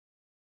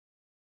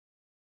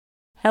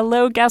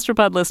Hello,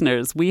 Gastropod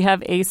listeners. We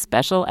have a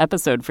special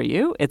episode for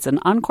you. It's an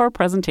encore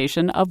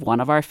presentation of one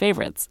of our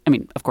favorites. I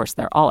mean, of course,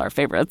 they're all our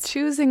favorites.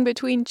 Choosing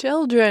between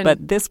children.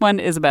 But this one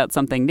is about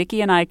something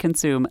Nikki and I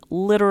consume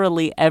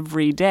literally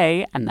every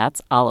day, and that's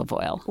olive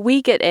oil.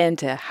 We get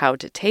into how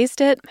to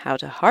taste it, how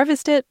to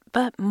harvest it,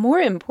 but more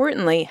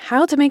importantly,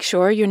 how to make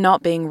sure you're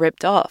not being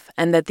ripped off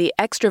and that the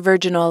extra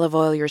virgin olive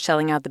oil you're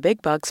shelling out the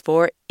big bucks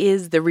for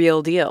is the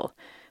real deal.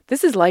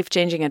 This is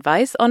life-changing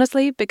advice,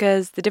 honestly,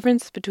 because the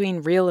difference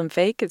between real and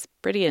fake is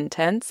pretty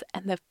intense,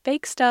 and the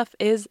fake stuff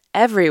is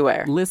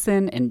everywhere.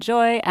 Listen,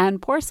 enjoy, and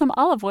pour some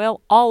olive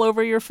oil all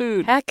over your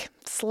food. Heck,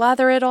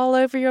 slather it all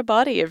over your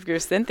body if you're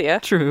Cynthia.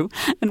 True.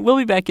 And we'll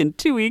be back in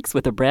 2 weeks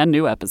with a brand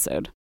new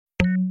episode.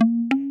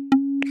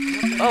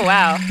 Oh,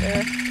 wow.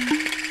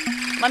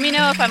 Let me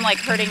know if I'm,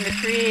 hurting the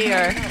tree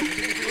or...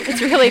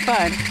 It's really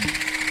fun.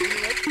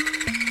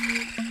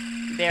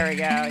 There we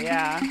go,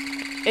 yeah.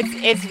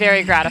 It's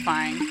very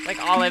gratifying.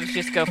 Olives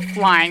just go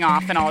flying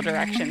off in all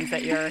directions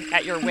at your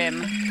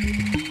whim.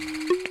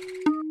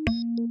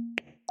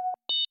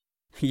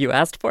 You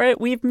asked for it.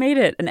 We've made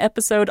it. An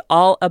episode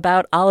all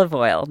about olive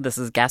oil. This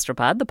is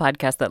Gastropod, the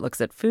podcast that looks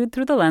at food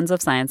through the lens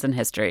of science and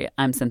history.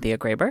 I'm Cynthia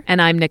Graber.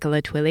 And I'm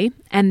Nicola Twilley.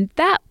 And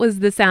that was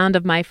the sound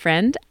of my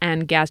friend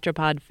and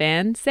Gastropod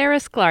fan, Sarah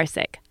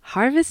Sklarczyk,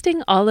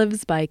 harvesting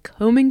olives by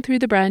combing through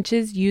the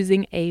branches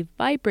using a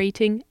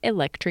vibrating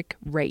electric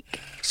rake.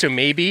 So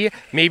maybe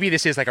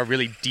this is a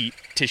really deep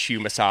tissue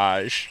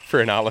massage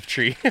for an olive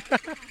tree.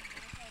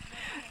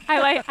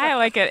 I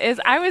like it.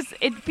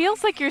 It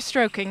feels like you're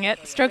stroking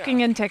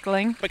and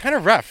tickling. But kind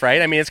of rough,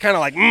 right? I mean, it's kind of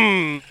like,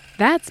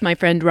 That's my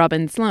friend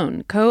Robin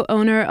Sloan,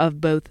 co-owner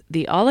of both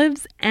the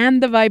olives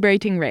and the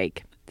vibrating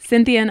rake.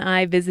 Cynthia and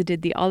I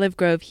visited the olive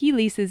grove he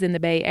leases in the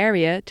Bay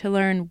Area to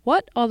learn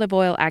what olive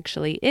oil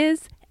actually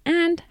is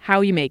and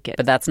how you make it.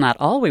 But that's not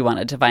all we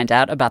wanted to find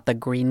out about the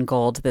green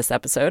gold this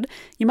episode.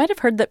 You might have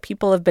heard that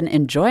people have been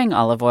enjoying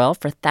olive oil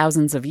for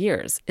thousands of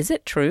years. Is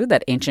it true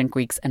that ancient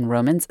Greeks and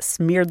Romans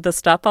smeared the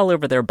stuff all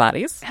over their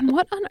bodies? And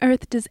what on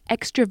earth does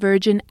extra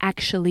virgin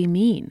actually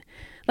mean?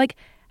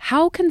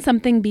 How can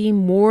something be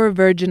more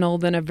virginal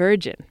than a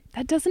virgin?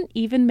 That doesn't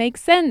even make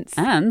sense.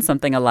 And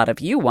something a lot of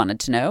you wanted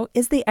to know,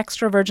 is the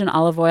extra virgin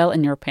olive oil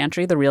in your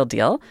pantry the real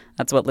deal?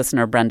 That's what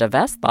listener Brenda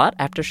Vest thought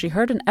after she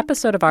heard an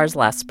episode of ours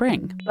last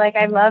spring.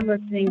 I love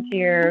listening to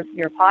your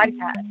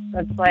podcast.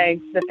 That's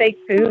the fake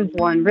foods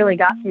one really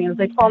got to me. I was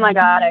like, oh my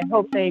God, I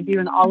hope they do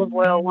an olive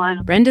oil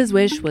one. Brenda's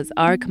wish was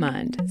our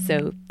command.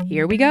 So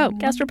here we go.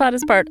 Gastropod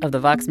is part of the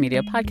Vox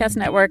Media Podcast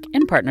Network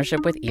in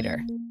partnership with Eater.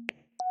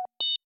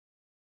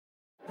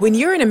 When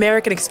you're an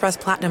American Express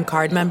Platinum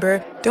card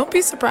member, don't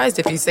be surprised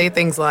if you say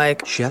things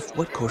like, Chef,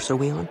 what course are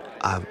we on?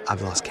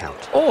 I've lost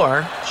count.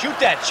 Or, Shoot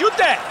that!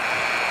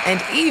 And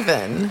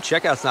even,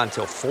 Checkout's not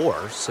until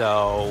 4,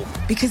 so...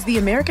 Because the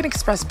American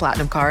Express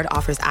Platinum Card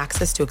offers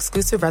access to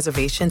exclusive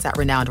reservations at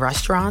renowned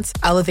restaurants,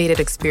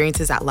 elevated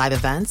experiences at live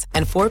events,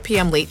 and 4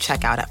 p.m. late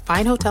checkout at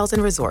fine hotels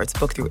and resorts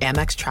booked through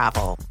Amex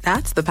Travel.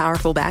 That's the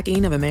powerful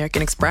backing of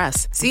American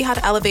Express. See how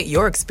to elevate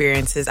your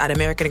experiences at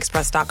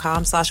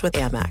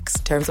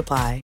americanexpress.com/withAmex. Terms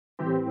apply.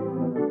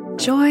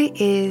 Joy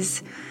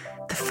is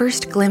the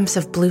first glimpse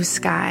of blue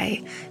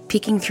sky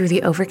peeking through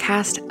the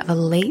overcast of a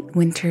late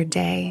winter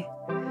day.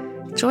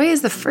 Joy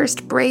is the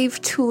first brave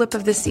tulip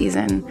of the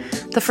season,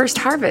 the first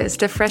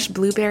harvest of fresh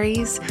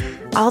blueberries,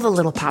 all the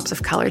little pops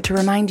of color to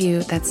remind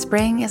you that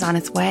spring is on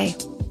its way.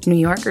 New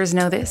Yorkers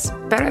know this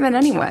better than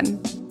anyone.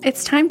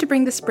 It's time to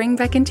bring the spring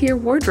back into your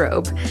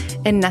wardrobe,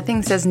 and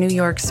nothing says New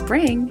York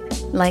spring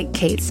like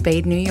Kate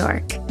Spade New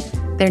York.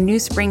 Their new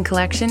spring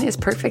collection is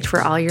perfect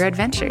for all your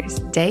adventures,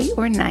 day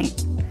or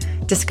night.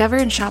 Discover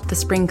and shop the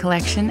spring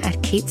collection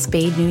at Kate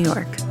Spade New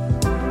York.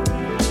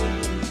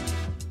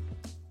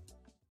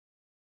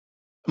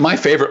 My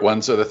favorite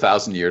ones are the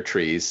 1,000-year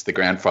trees, the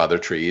grandfather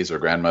trees or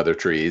grandmother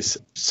trees,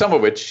 some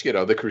of which,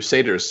 the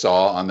Crusaders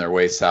saw on their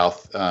way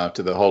south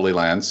to the Holy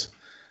Lands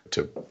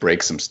to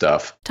break some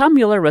stuff. Tom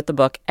Mueller wrote the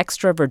book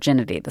Extra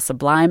Virginity, The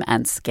Sublime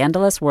and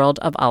Scandalous World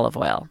of Olive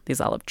Oil. These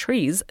olive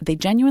trees, they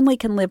genuinely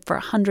can live for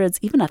hundreds,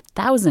 even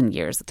 1,000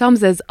 years. Tom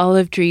says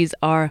olive trees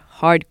are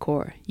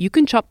hardcore. You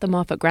can chop them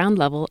off at ground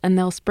level and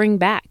they'll spring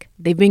back.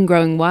 They've been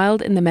growing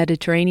wild in the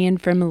Mediterranean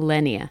for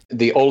millennia.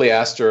 The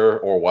oleaster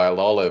or wild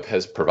olive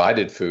has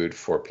provided food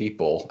for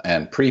people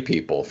and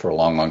pre-people for a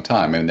long, long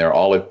time. I mean, there are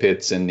olive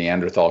pits in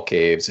Neanderthal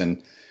caves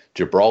in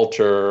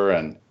Gibraltar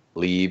and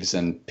leaves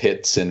and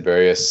pits in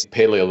various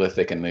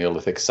Paleolithic and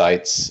Neolithic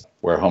sites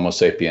where Homo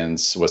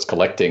sapiens was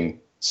collecting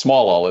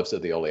small olives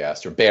of the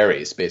oleaster,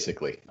 berries,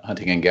 basically,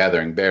 hunting and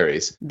gathering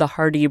berries. The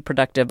hardy,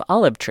 productive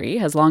olive tree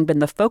has long been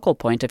the focal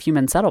point of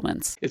human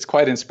settlements. It's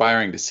quite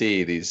inspiring to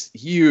see these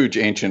huge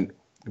ancient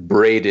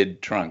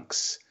braided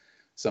trunks,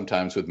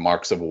 sometimes with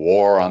marks of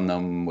war on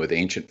them, with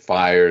ancient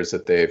fires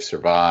that they've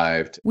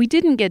survived. We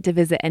didn't get to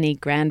visit any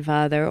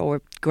grandfather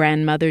or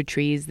grandmother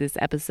trees this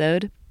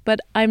episode, but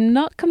I'm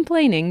not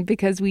complaining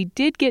because we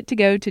did get to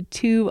go to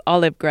 2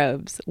 olive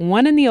groves,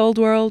 one in the old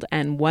world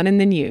and one in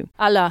the new.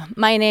 Hello,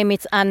 my name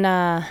is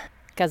Anna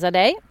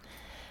Casadei.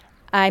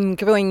 I'm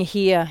growing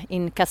here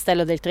in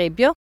Castello del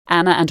Trebbio.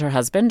 Anna and her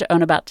husband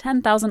own about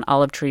 10,000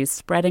 olive trees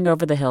spreading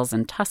over the hills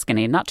in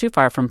Tuscany, not too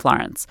far from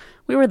Florence.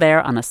 We were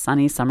there on a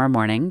sunny summer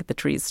morning. The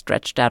trees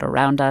stretched out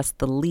around us.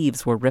 The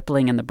leaves were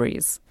rippling in the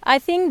breeze. I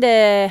think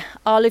the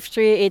olive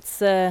tree,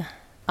 it's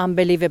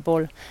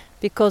unbelievable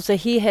because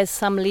he has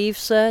some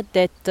leaves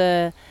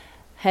that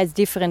has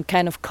different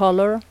kind of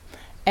color.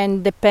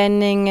 And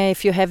depending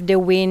if you have the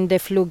wind, the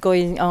flu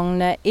going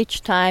on,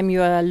 each time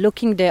you are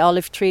looking the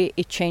olive tree,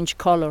 it changed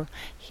color.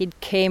 It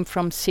came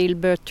from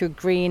silver to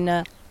green.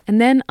 And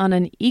then on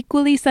an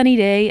equally sunny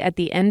day at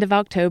the end of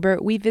October,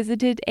 we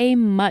visited a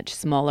much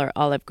smaller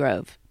olive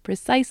grove,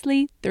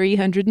 precisely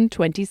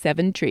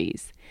 327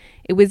 trees.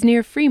 It was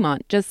near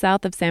Fremont, just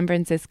south of San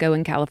Francisco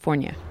in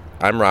California.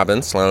 I'm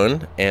Robin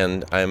Sloan,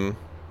 and I'm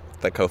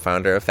the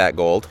co-founder of Fat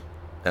Gold,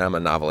 and I'm a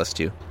novelist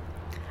too.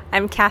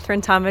 I'm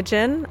Catherine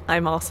Tomajan.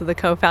 I'm also the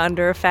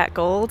co-founder of Fat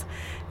Gold,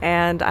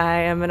 and I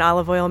am an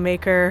olive oil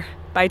maker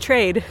by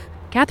trade.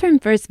 Catherine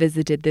first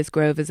visited this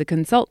grove as a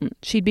consultant.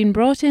 She'd been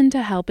brought in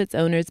to help its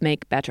owners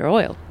make better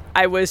oil.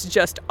 I was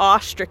just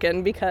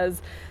awe-stricken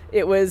because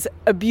it was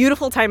a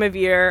beautiful time of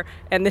year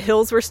and the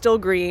hills were still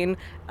green,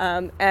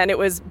 and it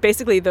was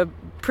basically the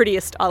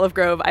prettiest olive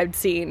grove I'd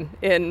seen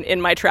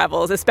in my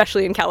travels,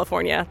 especially in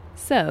California.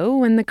 So,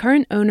 when the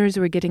current owners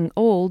were getting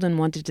old and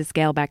wanted to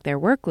scale back their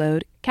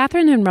workload,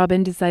 Catherine and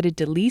Robin decided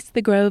to lease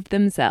the grove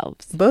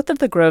themselves. Both of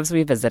the groves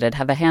we visited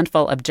have a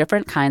handful of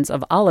different kinds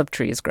of olive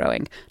trees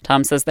growing.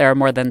 Tom says there are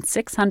more than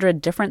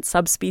 600 different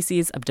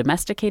subspecies of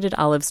domesticated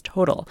olives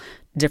total.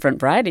 Different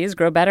varieties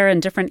grow better in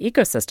different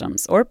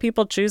ecosystems, or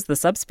people choose the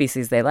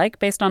subspecies they like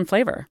based on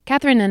flavor.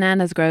 Catherine and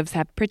Anna's groves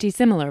have pretty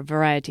similar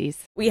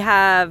varieties. We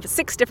have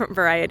 6 different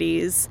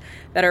varieties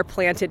that are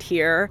planted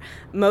here.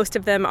 Most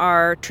of them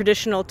are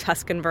traditional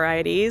Tuscan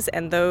varieties,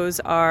 and those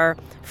are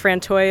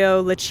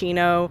Frantoio,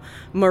 Licino,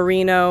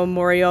 Moreno,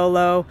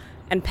 Moriolo,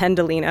 and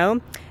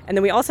Pendolino. And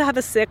then we also have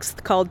a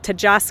 6th called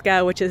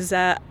Taggiasca, which is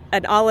an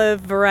olive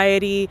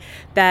variety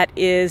that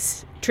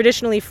is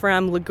traditionally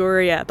from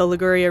Liguria, the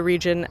Liguria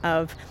region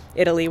of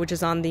Italy, which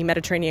is on the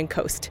Mediterranean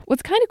coast.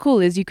 What's kind of cool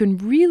is you can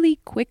really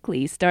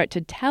quickly start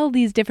to tell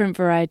these different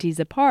varieties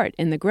apart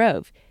in the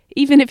grove,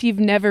 even if you've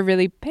never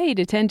really paid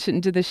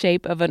attention to the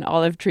shape of an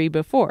olive tree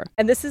before.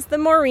 And this is the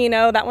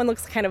Moreno. That one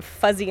looks kind of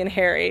fuzzy and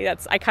hairy.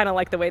 I kind of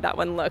like the way that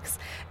one looks.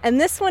 And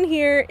this one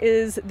here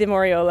is the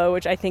Moriolo,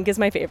 which I think is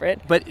my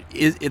favorite. But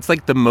it's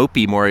like the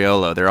mopey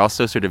Moriolo. They're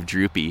also sort of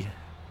droopy.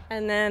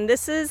 And then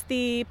this is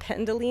the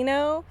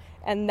Pendolino.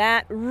 And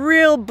that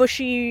real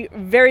bushy,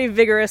 very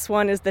vigorous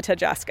one is the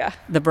Taggiasca.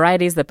 The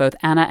varieties that both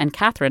Anna and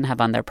Catherine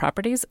have on their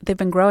properties, they've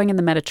been growing in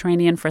the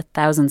Mediterranean for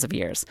thousands of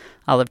years.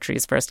 Olive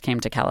trees first came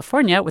to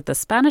California with the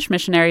Spanish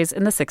missionaries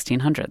in the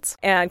 1600s.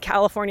 And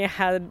California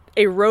had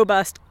a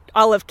robust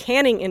olive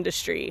canning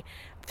industry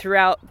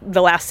throughout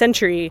the last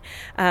century.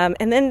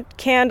 And then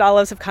canned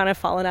olives have kind of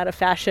fallen out of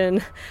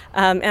fashion.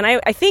 And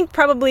I think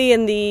probably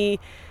in the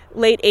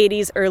late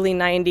 80s, early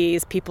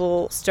 90s,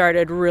 people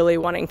started really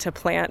wanting to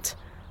plant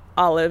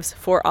olives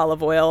for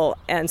olive oil,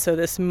 and so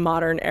this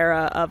modern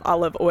era of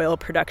olive oil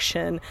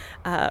production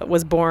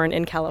was born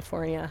in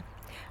California.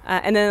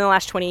 And then in the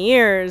last 20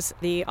 years,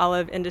 the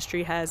olive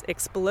industry has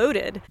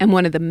exploded. And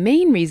one of the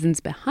main reasons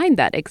behind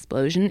that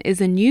explosion is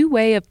a new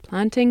way of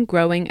planting,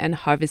 growing, and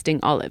harvesting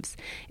olives.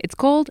 It's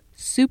called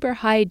super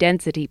high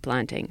density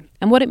planting.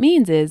 And what it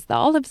means is the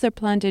olives are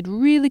planted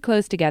really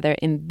close together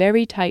in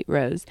very tight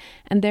rows,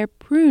 and they're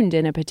pruned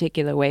in a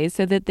particular way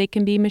so that they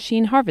can be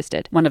machine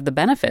harvested. One of the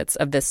benefits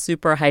of this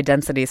super high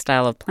density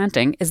style of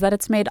planting is that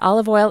it's made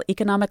olive oil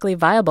economically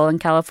viable in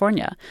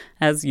California.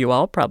 As you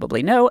all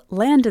probably know,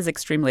 land is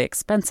extremely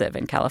expensive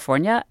in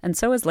California, and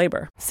so is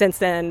labor. Since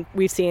then,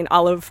 we've seen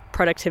olive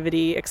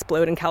productivity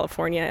explode in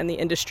California, and the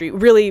industry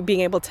really being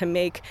able to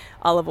make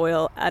olive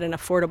oil at an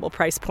affordable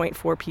price point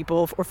for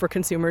people or for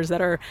consumers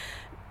that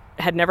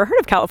had never heard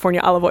of California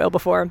olive oil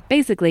before.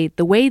 Basically,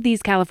 the way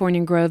these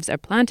Californian groves are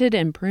planted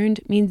and pruned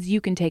means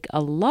you can take a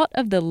lot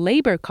of the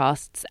labor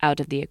costs out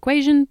of the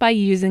equation by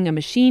using a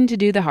machine to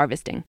do the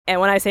harvesting. And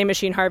when I say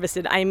machine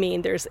harvested, I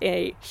mean there's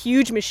a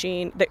huge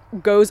machine that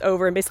goes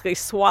over and basically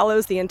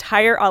swallows the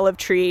entire olive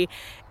tree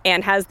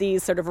and has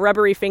these sort of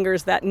rubbery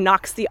fingers that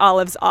knocks the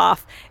olives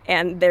off,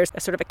 and there's a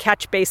sort of a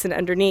catch basin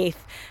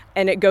underneath,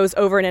 and it goes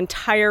over an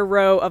entire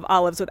row of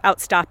olives without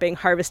stopping,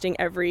 harvesting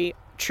every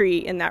tree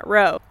in that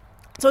row.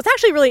 So it's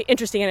actually really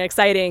interesting and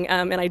exciting,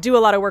 and I do a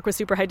lot of work with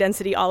super high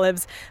density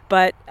olives,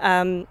 but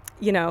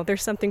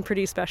there's something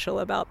pretty special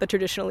about the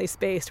traditionally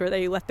spaced where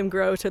they let them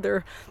grow to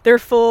their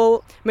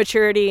full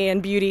maturity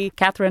and beauty.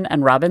 Catherine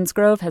and Robin's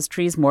grove has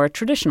trees more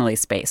traditionally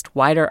spaced,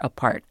 wider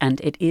apart, and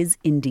it is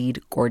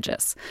indeed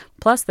gorgeous.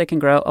 Plus, they can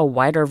grow a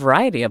wider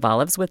variety of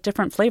olives with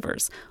different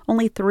flavors.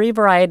 Only 3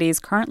 varieties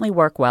currently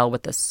work well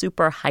with the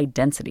super high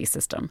density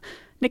system.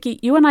 Nikki,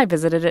 you and I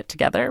visited it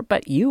together,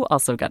 but you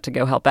also got to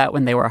go help out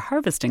when they were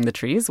harvesting the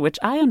trees, which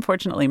I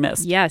unfortunately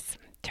missed. Yes.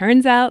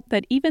 Turns out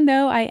that even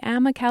though I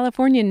am a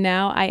Californian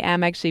now, I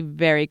am actually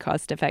very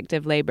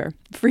cost-effective labor.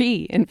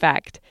 Free, in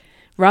fact.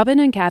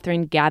 Robin and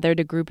Catherine gathered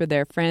a group of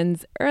their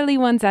friends early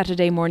one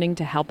Saturday morning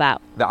to help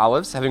out. The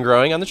olives have been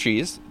growing on the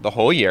trees the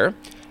whole year.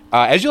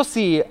 As you'll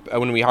see,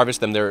 when we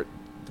harvest them, they're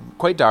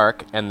quite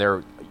dark and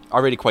they're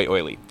already quite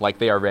oily. Like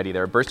they are ready.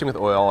 They're bursting with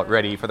oil,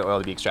 ready for the oil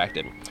to be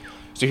extracted.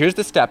 So here's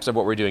the steps of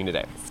what we're doing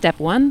today. Step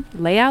 1,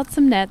 lay out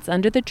some nets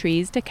under the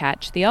trees to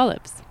catch the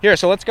olives. Here,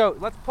 so let's go.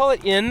 Let's pull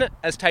it in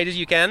as tight as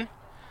you can.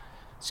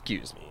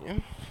 Excuse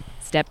me.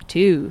 Step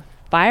 2,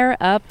 fire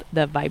up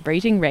the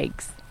vibrating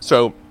rakes.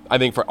 So I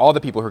think for all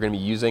the people who are going to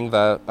be using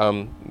the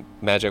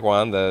magic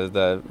wand,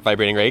 the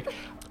vibrating rake,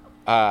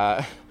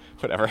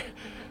 whatever,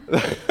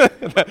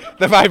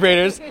 the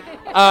vibrators,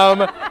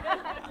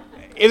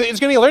 it's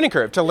going to be a learning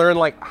curve to learn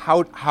like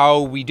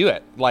how we do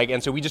it.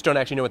 And so we just don't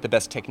actually know what the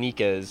best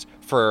technique is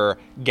for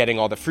getting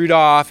all the fruit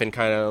off and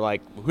kind of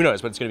like, who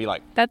knows what it's going to be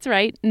like. That's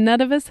right.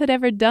 None of us had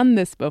ever done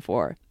this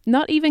before.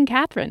 Not even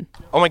Catherine.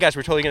 Oh my gosh,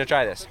 we're totally going to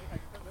try this.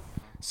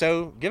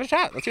 So give it a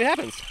shot. Let's see what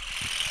happens.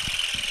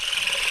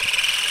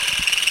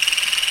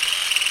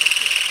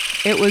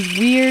 It was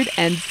weird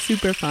and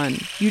super fun.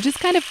 You just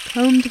kind of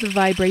combed the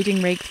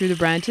vibrating rake through the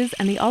branches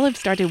and the olives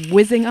started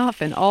whizzing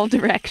off in all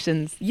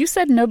directions. You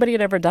said nobody had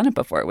ever done it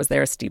before. Was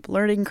there a steep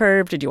learning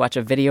curve? Did you watch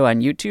a video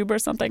on YouTube or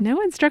something? No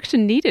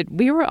instruction needed.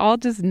 We were all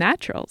just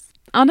naturals.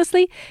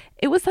 Honestly,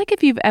 it was like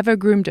if you've ever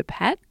groomed a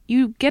pet,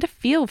 you get a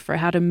feel for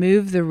how to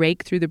move the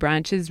rake through the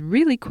branches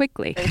really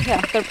quickly.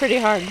 Yeah, they're pretty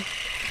hard.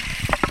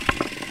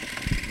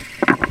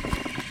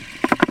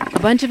 A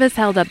bunch of us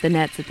held up the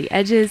nets at the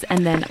edges,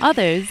 and then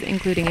others,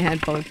 including a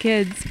handful of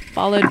kids,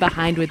 followed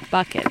behind with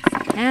buckets,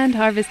 and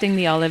harvesting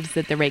the olives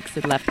that the rakes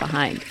had left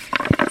behind.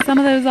 Some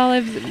of those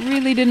olives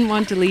really didn't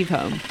want to leave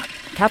home.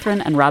 Catherine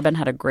and Robin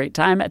had a great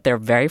time at their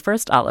very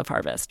first olive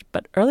harvest.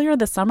 But earlier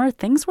this summer,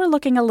 things were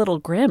looking a little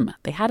grim.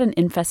 They had an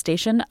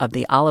infestation of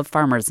the olive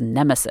farmer's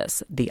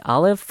nemesis, the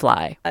olive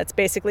fly. It's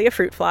basically a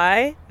fruit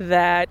fly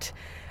that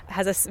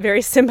has a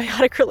very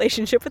symbiotic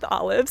relationship with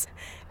olives.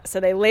 So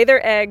they lay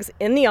their eggs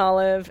in the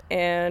olive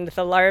and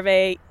the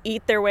larvae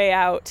eat their way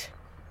out,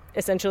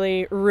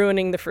 essentially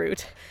ruining the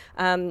fruit.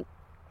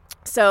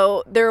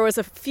 So there was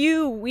a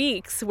few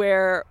weeks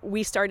where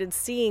we started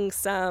seeing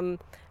some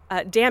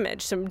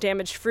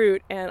damaged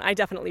fruit, and I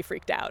definitely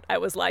freaked out. I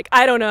was like,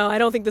 I don't know, I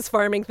don't think this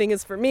farming thing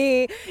is for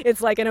me.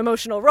 It's like an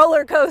emotional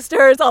roller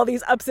coaster. It's all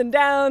these ups and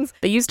downs.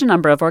 They used a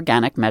number of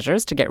organic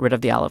measures to get rid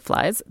of the olive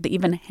flies. They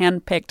even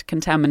hand-picked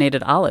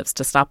contaminated olives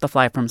to stop the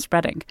fly from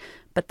spreading.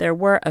 But there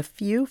were a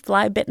few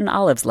fly-bitten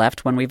olives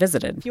left when we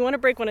visited. If you want to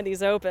break one of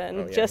these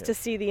open, to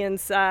see the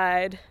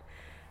inside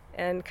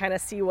and kind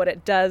of see what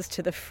it does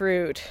to the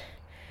fruit,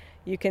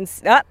 you can...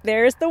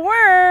 there's the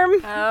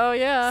worm. Oh,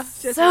 yeah.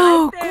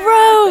 So right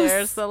gross.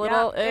 There's the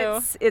little ew.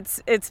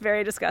 It's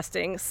very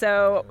disgusting.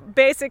 So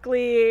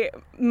basically,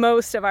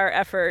 most of our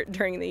effort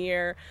during the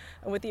year,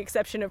 with the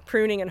exception of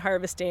pruning and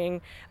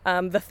harvesting,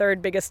 the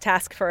third biggest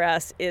task for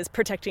us is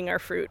protecting our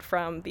fruit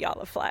from the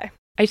olive fly.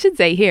 I should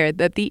say here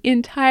that the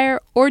entire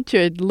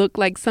orchard looked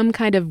like some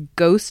kind of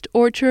ghost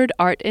orchard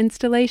art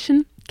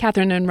installation.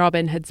 Catherine and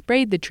Robin had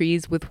sprayed the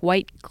trees with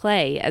white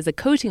clay as a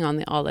coating on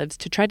the olives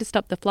to try to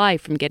stop the fly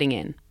from getting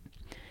in.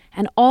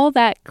 And all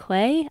that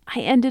clay,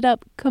 I ended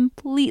up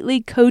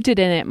completely coated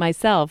in it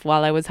myself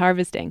while I was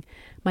harvesting.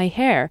 My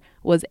hair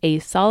was a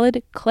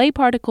solid clay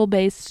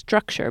particle-based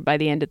structure by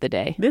the end of the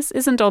day. This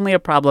isn't only a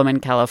problem in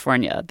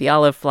California. The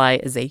olive fly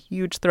is a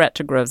huge threat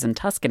to groves in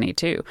Tuscany,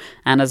 too.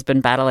 Anna's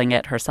been battling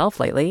it herself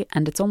lately,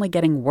 and it's only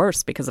getting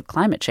worse because of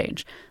climate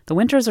change. The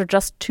winters are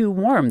just too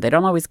warm. They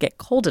don't always get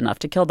cold enough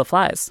to kill the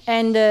flies.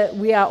 And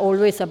we are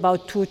always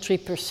about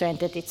 2-3%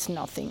 that it's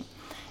nothing.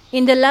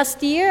 In the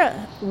last year,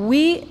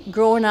 we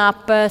grown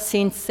up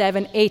since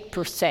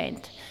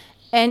 7-8%,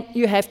 and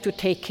you have to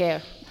take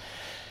care.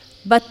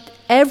 But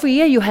every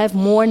year you have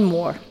more and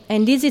more.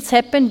 And this has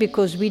happened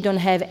because we don't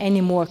have any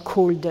more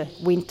cold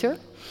winter.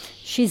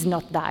 She's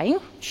not dying.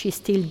 She's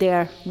still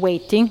there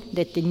waiting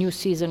that the new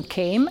season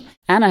came.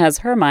 Anna has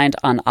her mind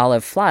on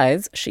olive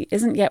flies. She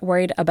isn't yet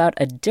worried about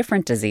a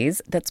different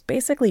disease that's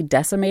basically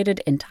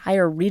decimated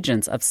entire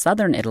regions of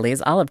southern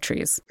Italy's olive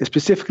trees.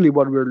 Specifically,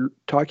 what we're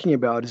talking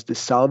about is the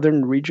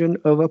southern region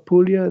of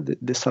Apulia,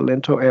 the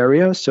Salento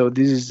area. So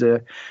this is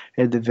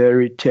at the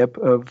very tip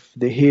of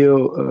the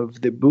hill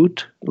of the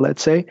boot,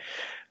 let's say.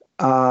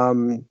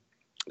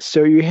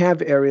 So you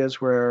have areas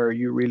where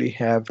you really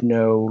have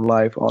no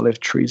live olive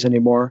trees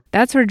anymore.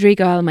 That's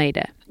Rodrigo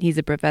Almeida. He's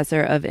a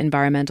professor of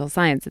environmental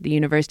science at the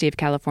University of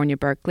California,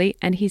 Berkeley,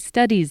 and he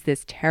studies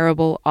this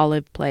terrible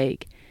olive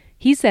plague.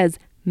 He says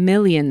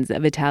millions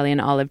of Italian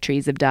olive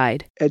trees have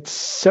died. At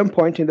some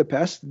point in the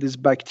past, this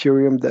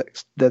bacterium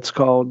that's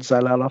called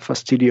Xylella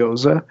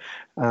fastidiosa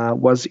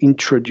was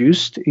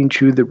introduced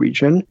into the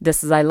region.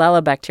 This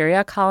Xylella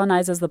bacteria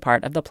colonizes the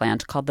part of the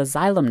plant called the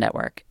xylem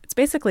network. It's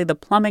basically the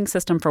plumbing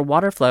system for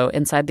water flow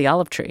inside the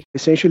olive tree.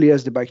 Essentially,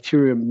 as the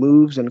bacterium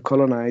moves and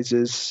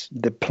colonizes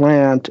the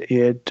plant,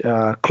 it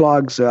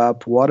clogs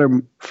up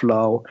water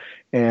flow,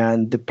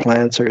 and the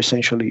plants are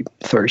essentially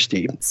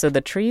thirsty. So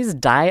the trees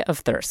die of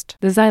thirst.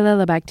 The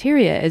Xylella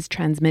bacteria is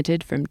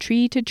transmitted from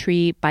tree to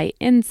tree by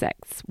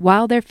insects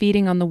while they're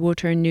feeding on the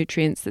water and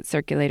nutrients that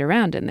circulate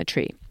around in the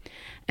tree.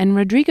 And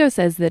Rodrigo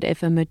says that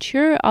if a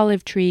mature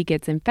olive tree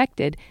gets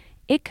infected,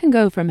 it can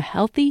go from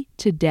healthy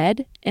to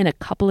dead in a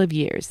couple of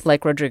years.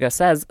 Like Rodrigo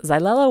says,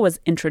 Xylella was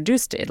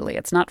introduced to Italy.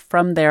 It's not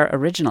from there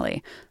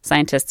originally.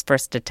 Scientists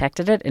first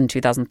detected it in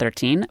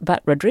 2013,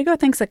 but Rodrigo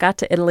thinks it got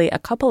to Italy a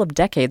couple of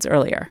decades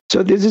earlier.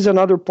 So this is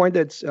another point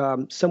that's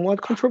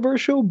somewhat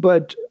controversial,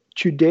 but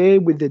today,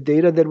 with the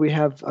data that we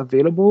have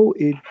available,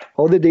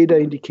 all the data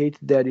indicate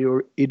that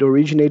it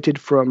originated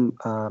from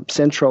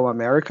Central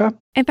America.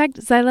 In fact,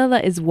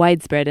 Xylella is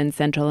widespread in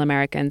Central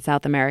America and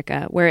South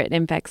America, where it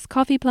infects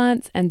coffee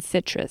plants and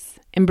citrus.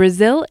 In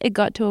Brazil, it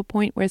got to a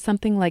point where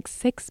something like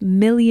 6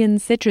 million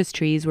citrus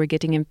trees were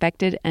getting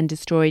infected and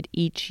destroyed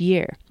each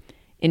year.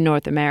 In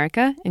North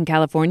America, in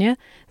California,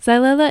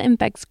 Xylella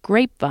infects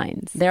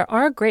grapevines. There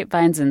are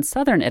grapevines in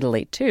southern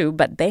Italy, too,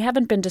 but they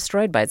haven't been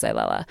destroyed by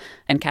Xylella.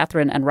 And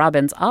Catherine and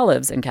Robin's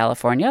olives in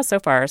California so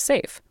far are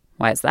safe.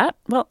 Why is that?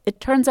 Well, it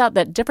turns out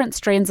that different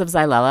strains of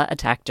Xylella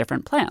attack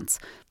different plants.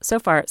 So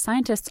far,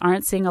 scientists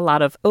aren't seeing a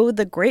lot of,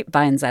 the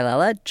grapevine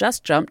Xylella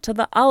just jumped to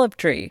the olive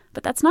tree.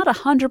 But that's not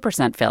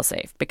 100%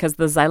 fail-safe, because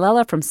the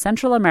Xylella from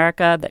Central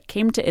America that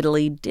came to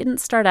Italy didn't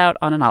start out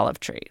on an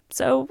olive tree.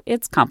 So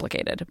it's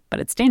complicated,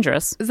 but it's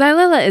dangerous.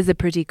 Xylella is a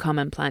pretty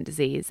common plant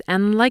disease,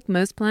 and like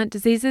most plant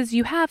diseases,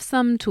 you have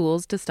some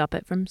tools to stop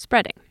it from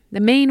spreading. The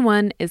main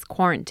one is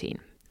quarantine.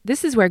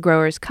 This is where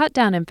growers cut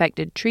down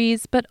infected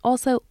trees, but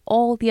also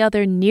all the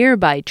other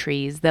nearby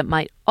trees that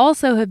might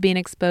also have been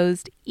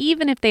exposed,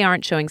 even if they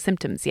aren't showing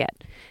symptoms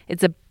yet.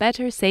 It's a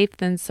better safe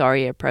than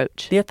sorry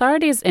approach. The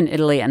authorities in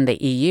Italy and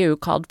the EU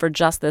called for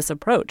just this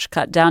approach,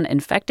 cut down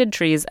infected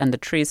trees and the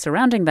trees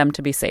surrounding them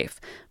to be safe.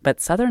 But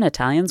southern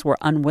Italians were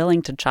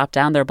unwilling to chop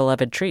down their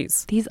beloved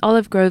trees. These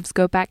olive groves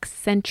go back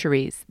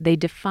centuries. They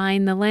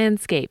define the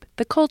landscape,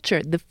 the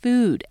culture, the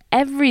food,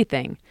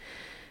 everything.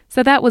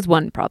 So that was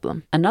one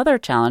problem. Another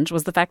challenge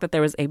was the fact that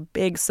there was a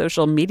big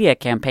social media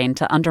campaign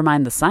to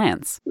undermine the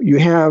science. You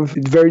have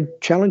a very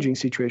challenging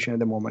situation at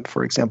the moment,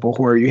 for example,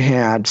 where you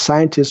had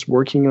scientists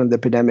working on the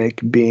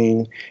epidemic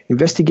being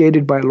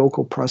investigated by a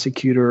local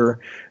prosecutor,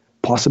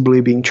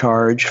 possibly being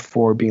charged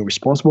for being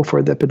responsible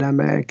for the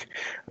epidemic.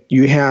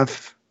 You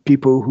have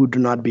people who do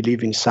not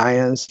believe in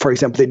science. For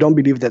example, they don't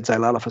believe that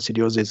Xylella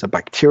fastidiosa is a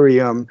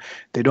bacterium.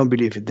 They don't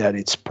believe that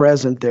it's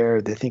present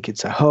there. They think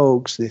it's a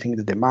hoax. They think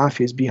that the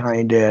mafia is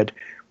behind it.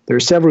 There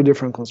are several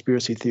different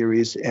conspiracy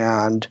theories,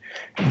 and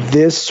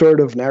this sort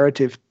of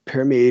narrative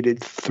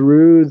permeated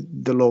through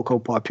the local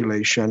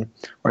population,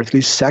 or at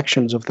least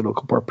sections of the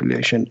local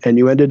population, and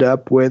you ended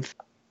up with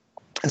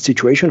a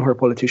situation where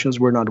politicians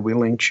were not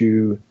willing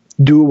to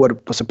do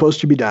what was supposed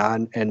to be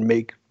done and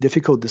make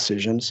difficult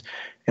decisions.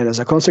 And as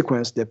a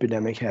consequence, the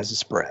epidemic has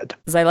spread.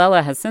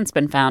 Xylella has since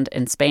been found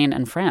in Spain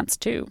and France,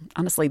 too.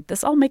 Honestly,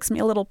 this all makes me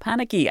a little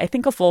panicky. I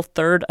think a full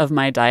third of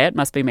my diet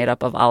must be made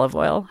up of olive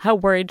oil. How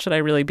worried should I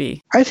really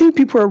be? I think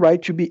people are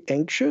right to be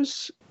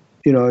anxious.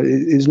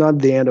 It's not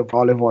the end of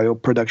olive oil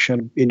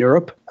production in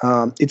Europe.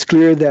 It's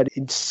clear that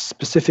in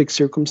specific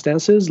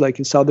circumstances, like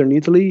in southern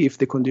Italy, if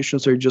the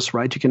conditions are just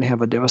right, you can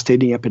have a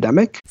devastating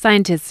epidemic.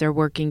 Scientists are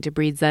working to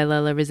breed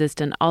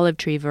Xylella-resistant olive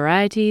tree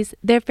varieties.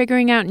 They're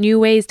figuring out new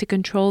ways to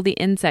control the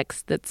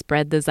insects that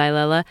spread the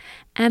Xylella,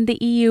 and the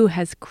EU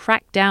has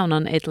cracked down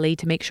on Italy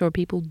to make sure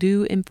people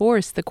do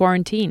enforce the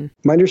quarantine.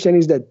 My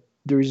understanding is that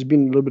there's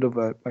been a little bit of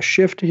a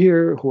shift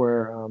here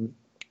where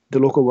the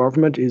local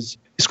government is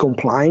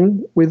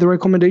complying with the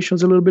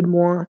recommendations a little bit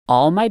more.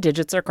 All my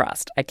digits are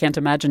crossed. I can't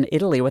imagine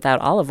Italy without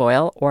olive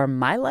oil, or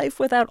my life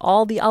without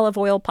all the olive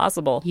oil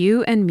possible.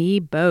 You and me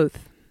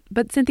both.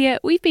 But Cynthia,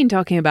 we've been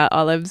talking about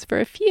olives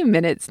for a few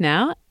minutes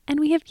now, and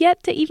we have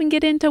yet to even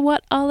get into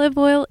what olive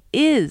oil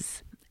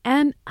is.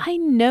 And I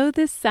know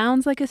this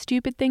sounds like a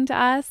stupid thing to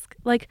ask.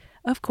 Like,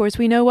 of course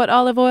we know what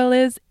olive oil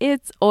is.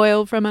 It's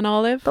oil from an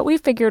olive. But we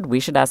figured we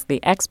should ask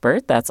the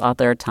expert. That's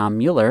author Tom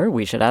Mueller.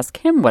 We should ask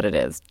him what it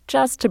is,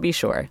 just to be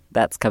sure.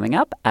 That's coming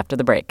up after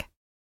the break.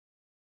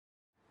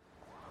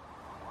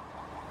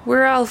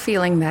 We're all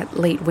feeling that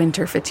late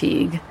winter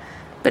fatigue.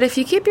 But if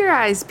you keep your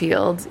eyes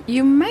peeled,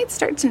 you might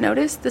start to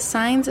notice the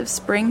signs of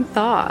spring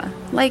thaw,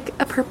 like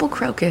a purple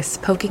crocus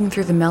poking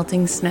through the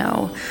melting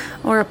snow,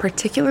 or a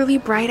particularly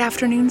bright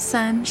afternoon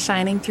sun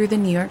shining through the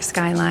New York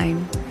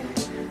skyline.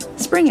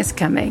 Spring is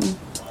coming,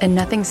 and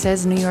nothing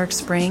says New York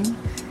spring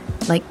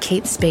like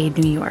Kate Spade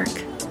New York.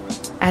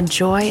 Add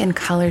joy and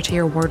color to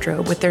your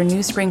wardrobe with their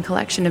new spring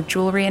collection of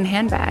jewelry and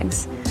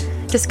handbags.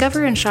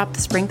 Discover and shop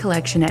the spring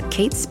collection at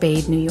Kate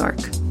Spade New York.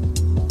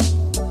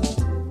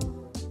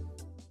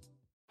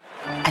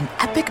 An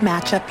epic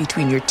matchup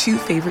between your two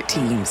favorite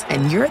teams,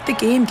 and you're at the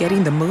game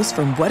getting the most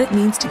from what it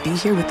means to be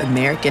here with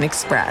American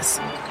Express.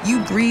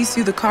 You breeze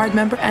through the card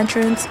member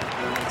entrance,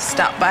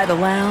 stop by the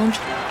lounge.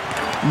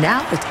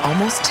 Now it's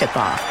almost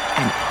tip-off,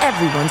 and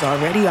everyone's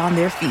already on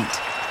their feet.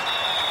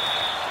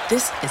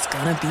 This is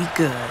gonna be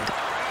good.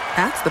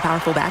 That's the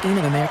powerful backing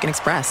of American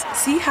Express.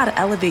 See how to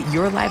elevate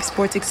your live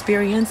sports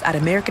experience at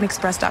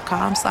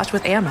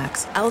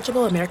americanexpress.com/withAmex.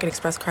 Eligible American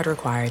Express card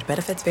required.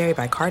 Benefits vary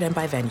by card and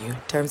by venue.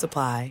 Terms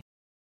apply.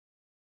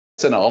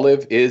 An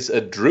olive is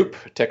a drupe,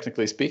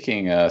 technically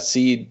speaking, a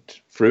seed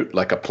fruit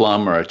like a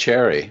plum or a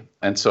cherry.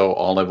 And so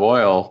olive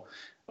oil,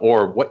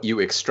 or what you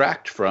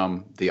extract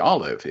from the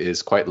olive,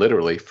 is quite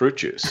literally fruit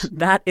juice.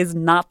 That is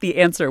not the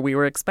answer we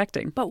were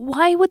expecting. But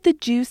why would the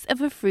juice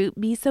of a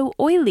fruit be so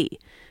oily?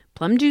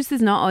 Plum juice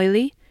is not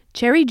oily.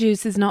 Cherry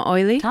juice is not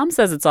oily. Tom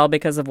says it's all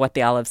because of what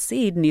the olive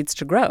seed needs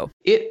to grow.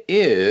 It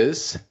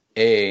is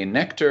a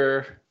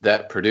nectar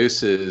that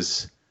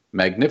produces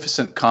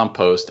magnificent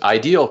compost,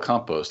 ideal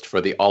compost for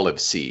the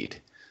olive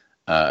seed,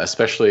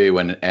 especially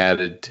when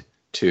added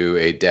to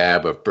a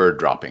dab of bird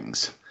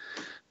droppings.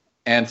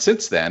 And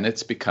since then,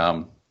 it's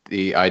become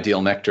the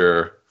ideal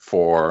nectar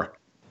for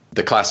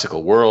the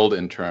classical world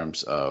in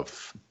terms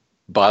of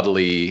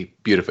bodily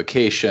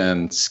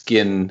beautification,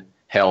 skin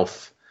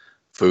health,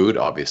 food,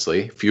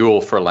 obviously,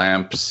 fuel for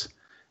lamps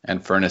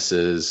and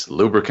furnaces,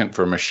 lubricant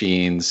for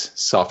machines,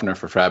 softener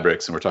for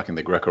fabrics, and we're talking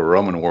the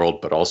Greco-Roman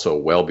world, but also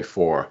well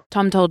before.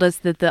 Tom told us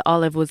that the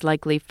olive was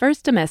likely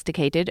first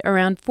domesticated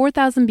around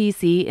 4000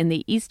 BC in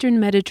the eastern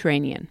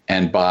Mediterranean.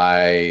 And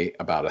by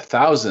about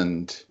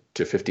 1000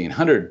 to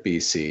 1500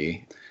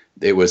 BC,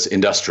 it was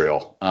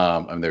industrial.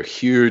 And there are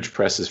huge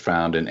presses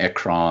found in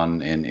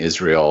Ekron in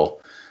Israel,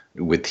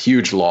 with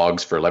huge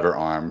logs for lever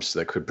arms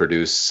that could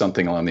produce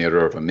something on the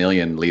order of 1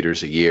 million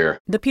liters a year.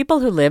 The people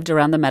who lived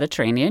around the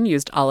Mediterranean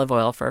used olive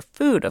oil for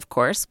food, of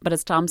course, but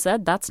as Tom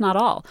said, that's not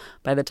all.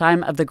 By the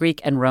time of the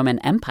Greek and Roman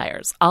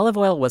empires, olive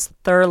oil was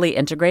thoroughly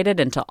integrated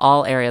into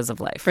all areas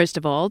of life. First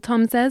of all,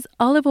 Tom says,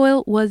 olive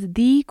oil was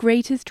the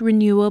greatest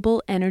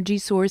renewable energy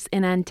source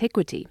in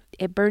antiquity.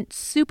 It burnt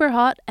super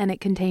hot and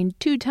it contained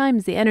 2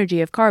 times the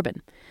energy of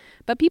carbon.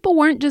 But people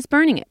weren't just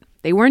burning it.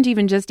 They weren't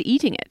even just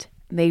eating it.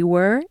 They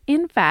were,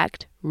 in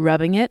fact,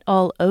 rubbing it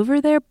all over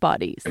their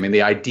bodies. I mean,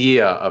 the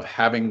idea of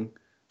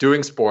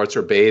doing sports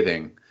or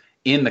bathing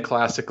in the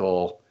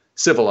classical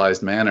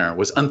civilized manner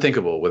was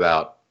unthinkable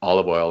without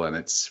olive oil and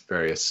its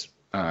various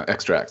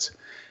extracts.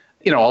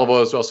 Olive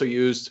oil is also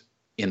used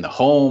in the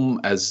home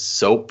as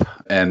soap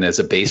and as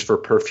a base for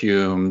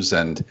perfumes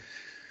and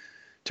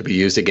to be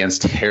used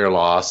against hair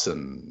loss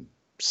and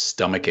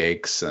stomach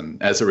aches,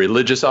 and as a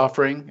religious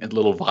offering, and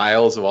little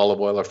vials of olive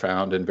oil are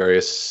found in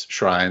various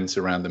shrines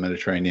around the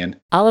Mediterranean.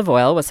 Olive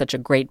oil was such a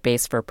great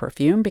base for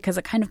perfume because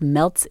it kind of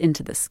melts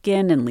into the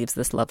skin and leaves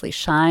this lovely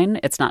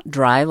shine. It's not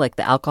dry like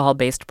the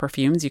alcohol-based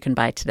perfumes you can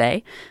buy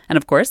today. And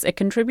of course, it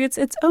contributes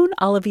its own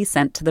olivey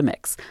scent to the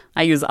mix.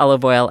 I use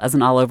olive oil as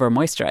an all-over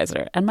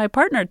moisturizer, and my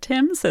partner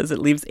Tim says it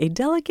leaves a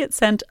delicate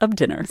scent of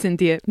dinner.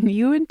 Cynthia,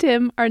 you and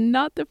Tim are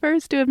not the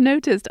first to have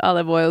noticed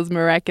olive oil's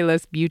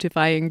miraculous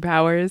beautifying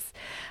powers.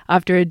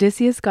 After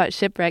Odysseus got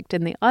shipwrecked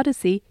in the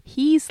Odyssey,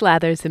 he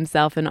slathers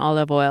himself in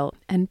olive oil,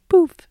 and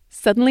poof,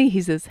 suddenly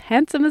he's as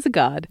handsome as a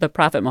god. The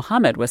Prophet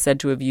Muhammad was said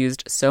to have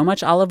used so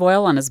much olive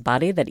oil on his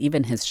body that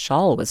even his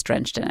shawl was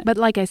drenched in it. But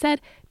like I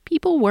said,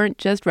 people weren't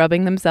just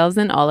rubbing themselves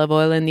in olive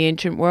oil in the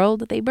ancient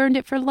world. They burned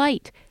it for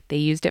light. They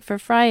used it for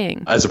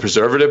frying. As a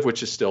preservative,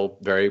 which is still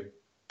very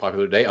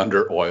popular today,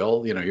 under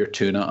oil, your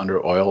tuna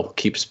under oil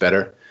keeps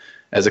better.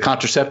 As a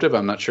contraceptive,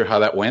 I'm not sure how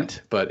that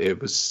went, but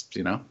it was,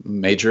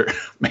 major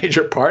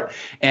part.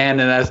 And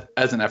as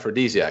an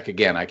aphrodisiac,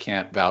 again, I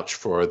can't vouch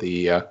for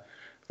the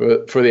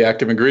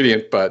active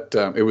ingredient, but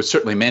it was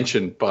certainly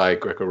mentioned by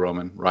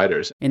Greco-Roman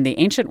writers. In the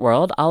ancient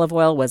world, olive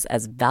oil was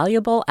as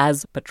valuable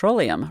as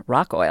petroleum,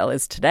 rock oil,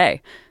 is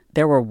today.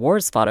 There were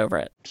wars fought over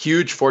it.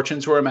 Huge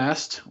fortunes were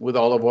amassed with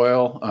olive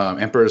oil.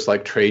 Emperors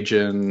like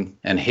Trajan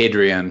and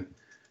Hadrian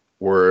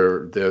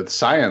were the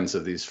scions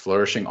of these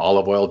flourishing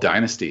olive oil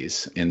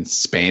dynasties in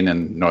Spain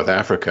and North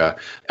Africa,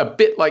 a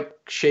bit like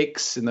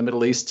sheikhs in the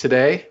Middle East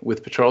today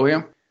with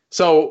petroleum.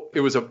 So it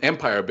was an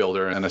empire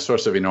builder and a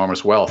source of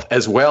enormous wealth,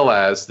 as well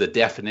as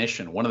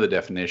one of the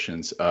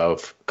definitions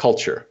of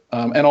culture.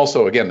 And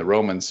also, again, the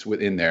Romans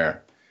within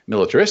their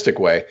militaristic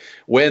way,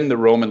 when the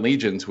Roman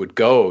legions would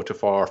go to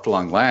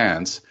far-flung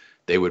lands,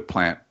 they would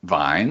plant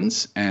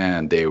vines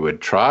and they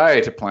would try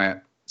to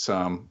plant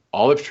some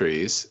olive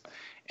trees.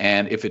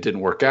 And if it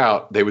didn't work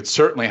out, they would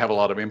certainly have a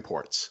lot of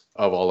imports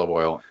of olive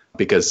oil,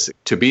 because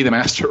to be the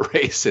master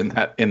race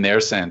in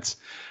their sense,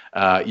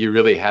 you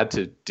really had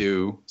to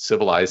do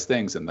civilized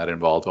things, and that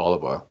involved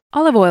olive oil.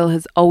 Olive oil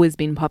has always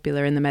been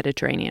popular in the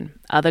Mediterranean.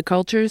 Other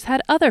cultures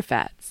had other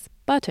fats: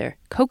 butter,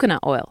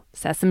 coconut oil,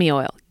 sesame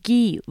oil,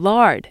 ghee,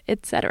 lard,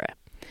 etc.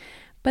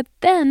 But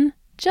then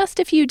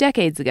just a few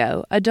decades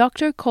ago, a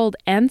doctor called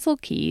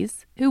Ancel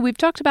Keys, who we've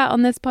talked about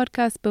on this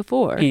podcast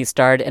before. He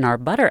starred in our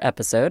butter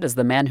episode as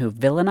the man who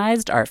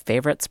villainized our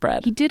favorite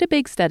spread. He did a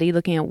big study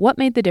looking at what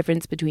made the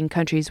difference between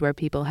countries where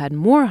people had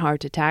more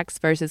heart attacks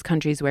versus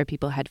countries where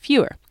people had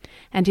fewer.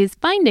 And his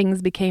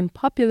findings became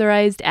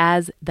popularized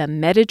as the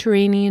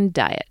Mediterranean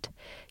diet.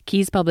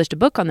 Keys published a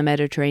book on the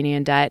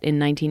Mediterranean diet in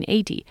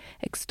 1980,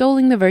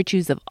 extolling the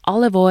virtues of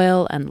olive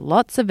oil and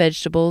lots of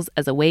vegetables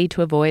as a way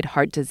to avoid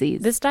heart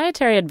disease. This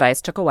dietary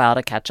advice took a while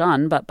to catch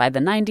on, but by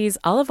the 90s,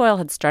 olive oil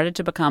had started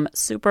to become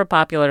super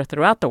popular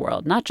throughout the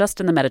world, not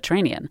just in the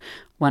Mediterranean.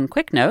 One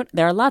quick note,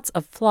 there are lots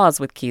of flaws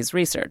with Keys'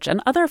 research,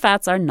 and other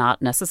fats are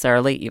not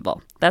necessarily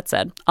evil. That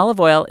said, olive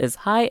oil is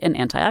high in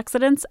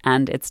antioxidants,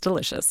 and it's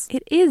delicious.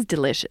 It is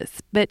delicious,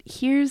 but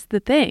here's the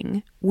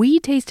thing. We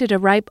tasted a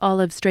ripe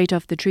olive straight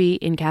off the tree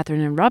in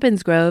Catherine and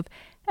Robin's Grove,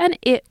 and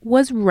it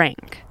was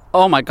rank.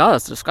 Oh my god,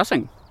 it's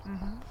disgusting.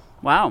 Mm-hmm.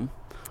 Wow.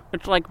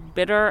 It's like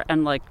bitter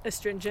and like...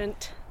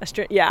 Astringent.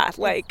 Yeah,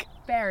 like...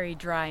 Very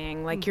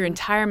drying. Like your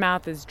entire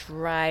mouth is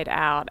dried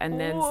out and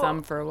then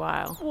some for a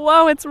while.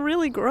 Whoa, it's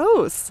really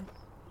gross.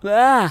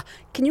 Ah,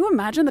 can you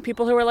imagine the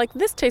people who are like,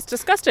 this tastes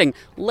disgusting.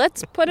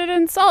 Let's put it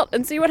in salt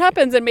and see what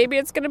happens, and maybe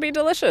it's going to be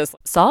delicious.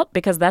 Salt,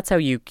 because that's how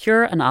you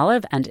cure an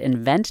olive and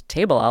invent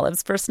table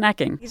olives for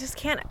snacking. You just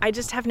can't. I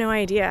just have no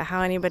idea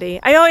how anybody...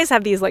 I always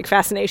have these like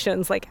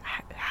fascinations, like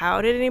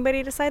how did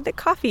anybody decide that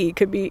coffee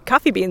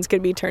beans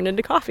could be turned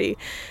into coffee?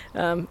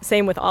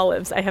 Same with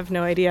olives. I have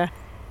no idea.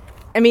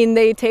 I mean,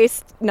 they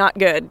taste not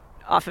good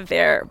off of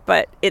there,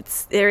 but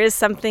there is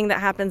something that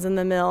happens in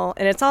the mill,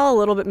 and it's all a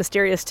little bit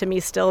mysterious to me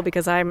still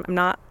because I'm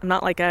not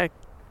like a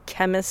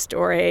chemist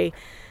or a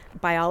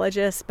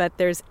biologist, but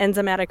there's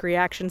enzymatic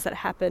reactions that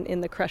happen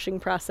in the crushing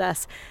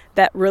process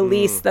that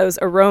release those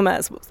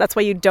aromas. That's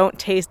why they don't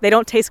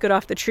taste good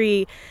off the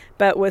tree,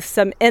 but with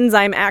some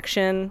enzyme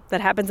action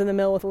that happens in the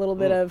mill with a little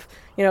bit of,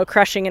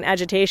 crushing and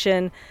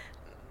agitation,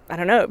 I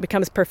don't know, it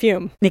becomes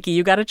perfume. Nikki,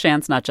 you got a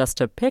chance not just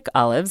to pick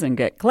olives and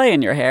get clay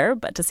in your hair,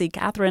 but to see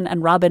Catherine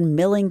and Robin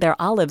milling their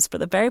olives for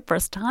the very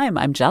first time.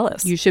 I'm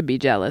jealous. You should be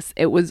jealous.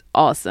 It was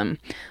awesome.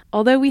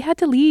 Although we had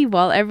to leave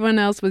while everyone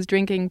else was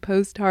drinking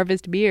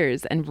post-harvest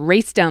beers and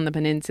race down the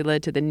peninsula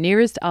to the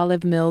nearest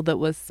olive mill that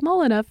was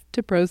small enough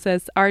to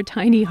process our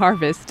tiny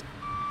harvest.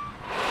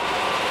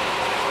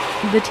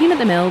 The team at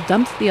the mill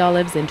dumped the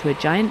olives into a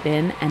giant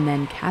bin, and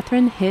then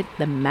Catherine hit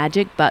the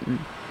magic button.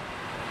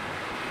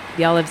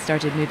 The olives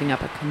started moving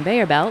up a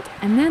conveyor belt,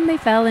 and then they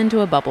fell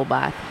into a bubble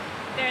bath.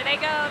 There they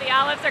go. The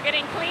olives are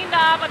getting cleaned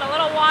up with a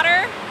little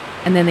water.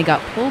 And then they got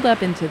pulled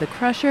up into the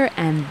crusher,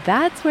 and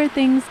that's where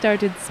things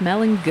started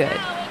smelling good.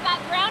 So we've got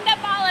ground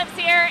up olives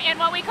here in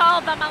what we call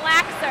the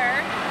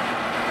malaxer.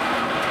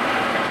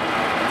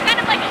 It's kind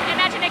of like,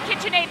 imagine a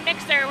KitchenAid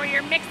mixer where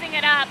you're mixing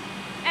it up.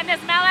 And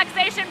this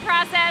malaxation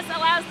process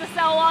allows the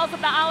cell walls of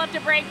the olive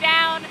to break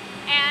down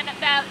and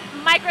the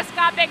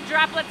microscopic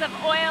droplets of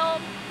oil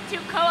to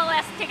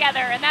coalesce together,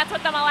 and that's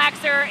what the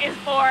malaxer is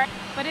for.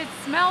 But it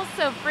smells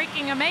so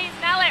freaking amazing.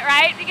 Smell it,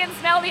 right? You can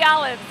smell the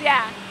olives,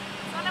 yeah.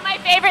 It's one of my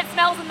favorite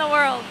smells in the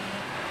world.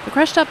 The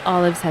crushed up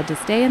olives had to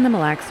stay in the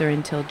malaxer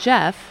until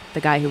Jeff,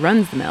 the guy who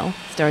runs the mill,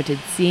 started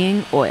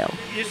seeing oil.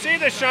 You see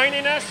the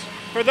shininess?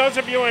 For those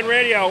of you on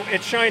radio,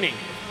 it's shining.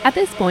 At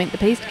this point, the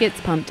paste gets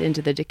pumped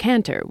into the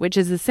decanter, which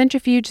is a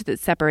centrifuge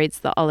that separates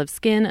the olive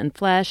skin and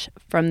flesh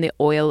from the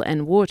oil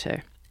and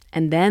water.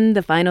 And then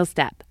the final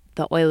step,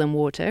 the oil and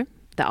water,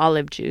 the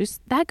olive juice,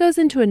 that goes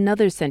into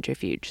another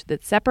centrifuge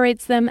that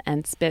separates them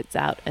and spits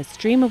out a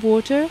stream of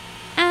water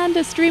and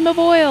a stream of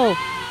oil.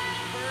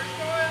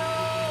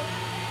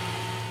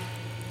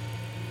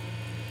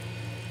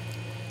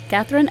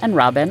 Catherine and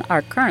Robin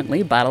are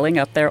currently bottling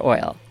up their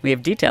oil. We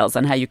have details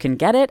on how you can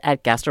get it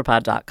at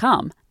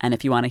gastropod.com. And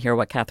if you want to hear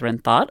what Catherine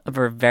thought of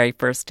her very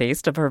first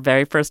taste of her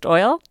very first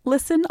oil,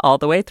 listen all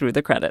the way through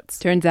the credits.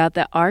 Turns out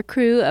that our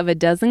crew of a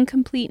dozen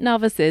complete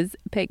novices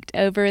picked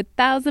over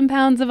 1,000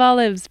 pounds of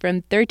olives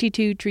from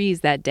 32 trees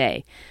that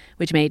day,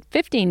 which made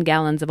 15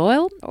 gallons of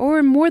oil,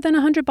 or more than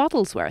 100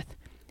 bottles worth.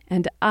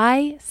 And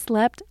I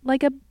slept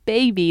like a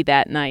baby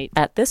that night.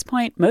 At this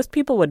point, most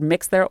people would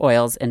mix their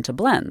oils into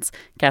blends.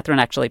 Catherine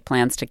actually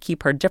plans to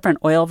keep her different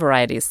oil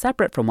varieties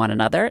separate from one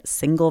another,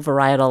 single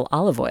varietal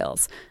olive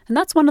oils. And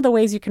that's one of the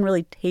ways you can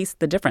really taste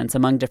the difference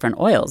among different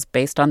oils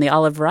based on the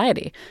olive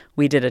variety.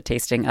 We did a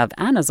tasting of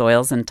Anna's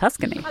oils in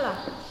Tuscany. Hello.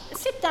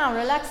 Sit down,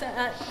 relax.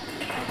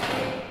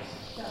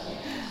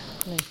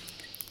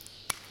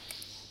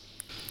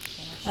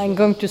 I'm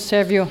going to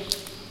serve you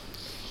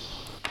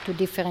two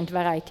different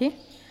varieties.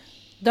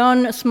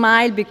 Don't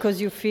smile because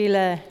you feel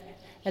at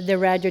the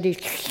radio.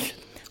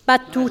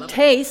 But to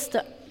taste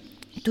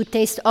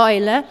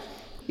oil,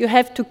 you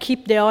have to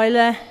keep the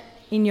oil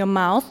in your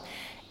mouth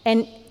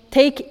and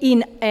take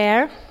in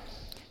air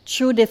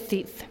through the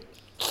teeth.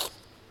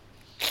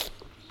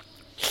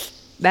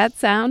 That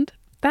sound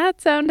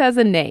That sound has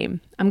a name.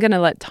 I'm going to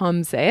let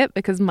Tom say it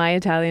because my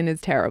Italian is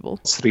terrible.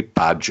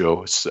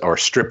 Strippaggio, or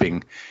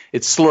stripping.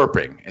 It's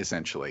slurping,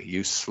 essentially.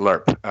 You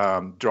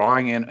slurp,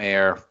 drawing in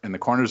air in the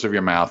corners of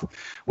your mouth,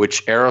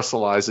 which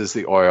aerosolizes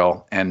the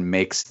oil and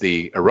makes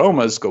the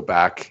aromas go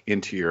back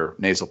into your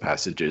nasal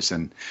passages.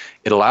 And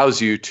it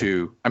allows you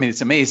to, I mean,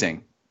 it's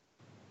amazing.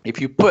 If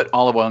you put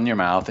olive oil in your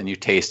mouth and you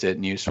taste it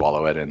and you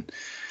swallow it,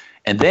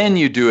 and then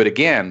you do it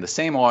again, the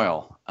same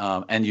oil,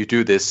 and you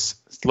do this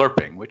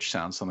slurping, which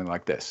sounds something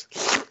like this.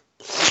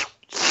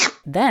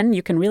 Then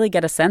you can really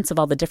get a sense of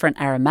all the different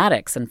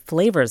aromatics and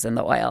flavors in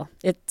the oil.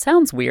 It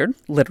sounds weird,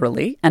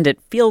 literally, and it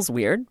feels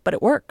weird, but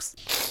it works.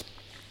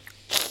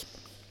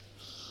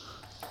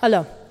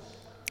 Hello.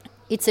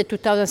 It's a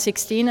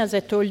 2016, as I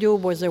told you,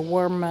 was a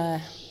warm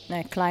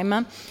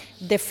climate.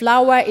 The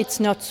flower, it's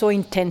not so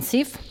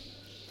intensive,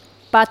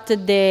 but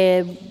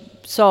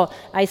so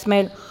I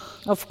smell,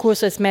 of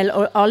course, I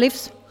smell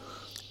olives.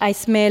 I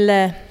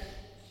smell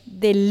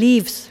the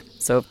leaves.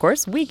 So, of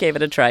course, we gave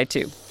it a try,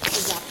 too.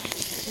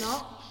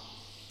 No?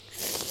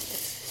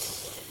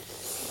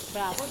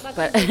 Bravo.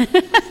 But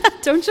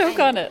don't choke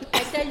on it. I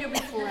tell you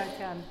before I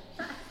can.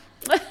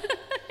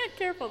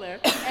 Careful there.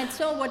 And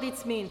so what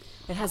it means?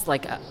 It has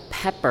like a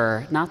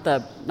pepper, not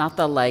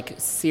the like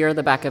sear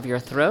the back of your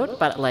throat,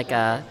 but like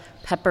a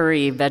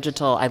peppery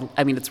vegetal.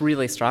 I mean, it's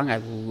really strong. I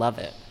love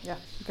it. Yeah,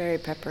 very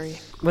peppery.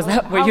 Was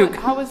that what you...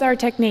 How was our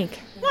technique?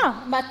 No,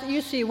 but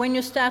you see, when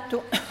you start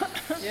to...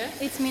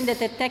 it means that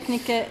the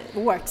technique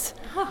works.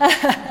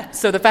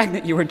 So the fact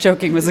that you were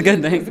choking was a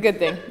good thing. It's a good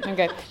thing.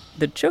 Okay.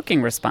 The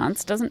choking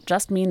response doesn't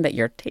just mean that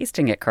you're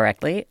tasting it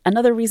correctly.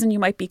 Another reason you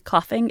might be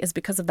coughing is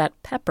because of that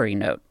peppery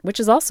note, which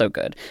is also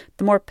good.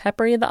 The more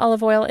peppery the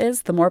olive oil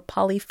is, the more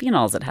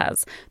polyphenols it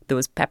has.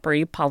 Those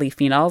peppery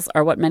polyphenols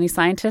are what many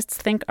scientists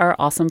think are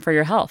awesome for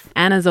your health.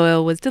 Anna's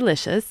oil was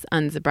delicious,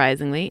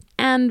 unsurprisingly,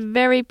 and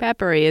very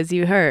peppery, as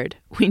you heard.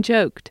 We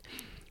joked.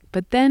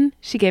 But then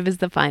she gave us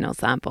the final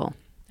sample.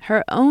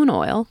 Her own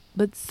oil,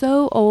 but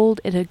so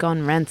old it had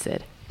gone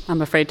rancid.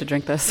 I'm afraid to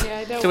drink this.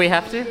 Yeah, Do we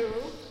have to?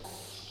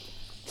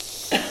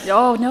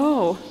 Oh,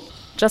 no.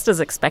 Just as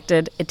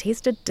expected, it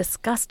tasted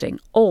disgusting,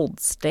 old,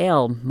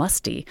 stale,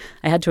 musty.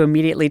 I had to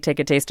immediately take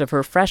a taste of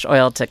her fresh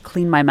oil to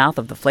clean my mouth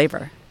of the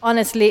flavor.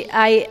 Honestly,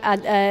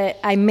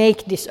 I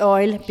make this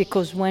oil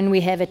because when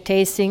we have a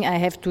tasting, I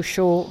have to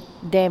show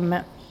them.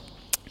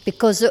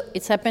 Because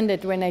it's happened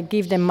that when I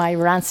give them my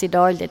rancid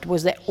oil, that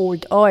was the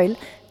old oil,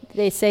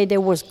 they say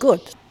that was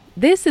good.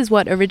 This is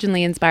what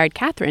originally inspired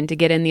Catherine to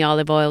get in the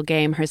olive oil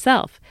game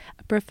herself.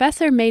 A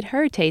professor made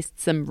her taste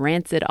some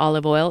rancid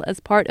olive oil as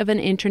part of an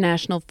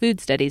international food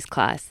studies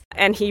class.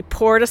 And he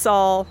poured us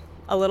all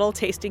a little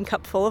tasting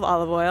cup full of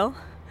olive oil.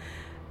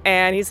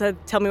 And he said,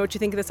 tell me what you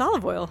think of this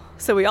olive oil.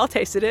 So we all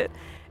tasted it.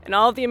 And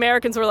all of the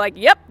Americans were like,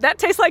 yep, that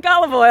tastes like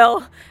olive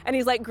oil. And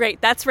he's like,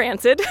 great, that's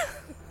rancid.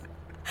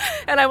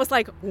 And I was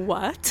like,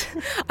 what?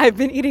 I've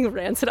been eating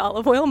rancid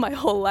olive oil my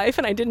whole life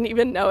and I didn't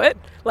even know it.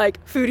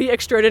 Like, foodie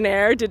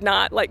extraordinaire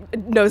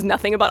knows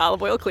nothing about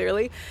olive oil,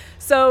 clearly.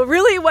 So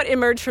really what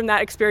emerged from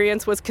that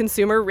experience was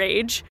consumer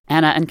rage.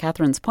 Anna and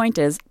Catherine's point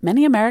is,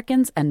 many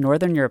Americans and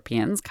Northern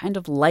Europeans kind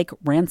of like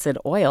rancid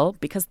oil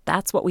because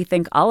that's what we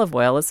think olive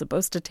oil is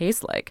supposed to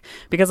taste like.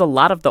 Because a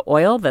lot of the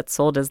oil that's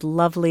sold as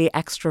lovely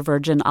extra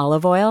virgin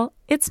olive oil,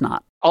 it's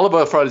not. Olive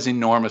oil fraud is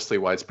enormously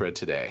widespread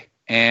today.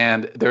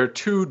 And there are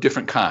two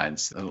different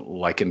kinds,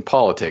 like in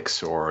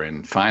politics or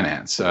in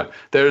finance.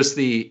 There's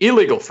the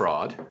illegal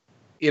fraud.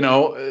 You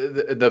know,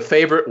 the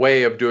favorite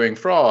way of doing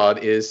fraud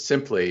is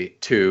simply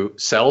to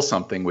sell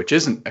something which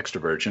isn't extra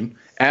virgin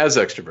as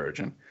extra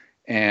virgin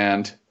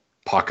and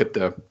pocket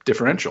the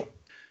differential.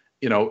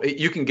 You know,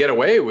 you can get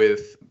away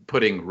with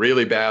putting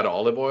really bad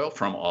olive oil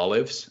from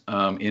olives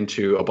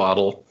into a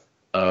bottle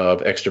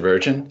of extra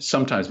virgin,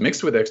 sometimes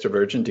mixed with extra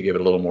virgin to give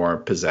it a little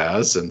more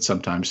pizzazz, and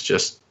sometimes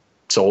just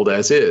sold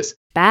as is.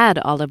 Bad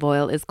olive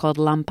oil is called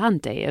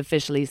lampante,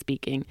 officially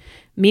speaking,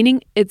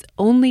 meaning it's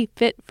only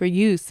fit for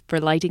use for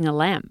lighting a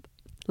lamp.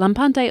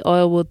 Lampante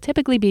oil will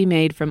typically be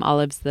made from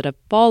olives that have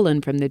fallen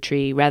from the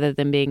tree rather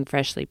than being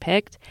freshly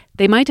picked.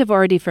 They might have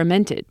already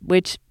fermented,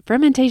 which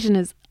fermentation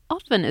is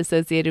often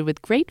associated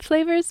with great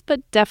flavors, but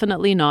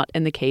definitely not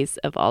in the case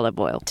of olive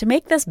oil. To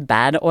make this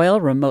bad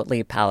oil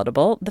remotely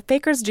palatable, the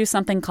fakers do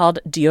something called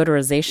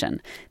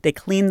deodorization. They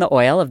clean the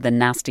oil of the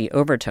nasty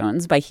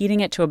overtones by heating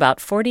it to about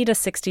 40 to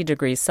 60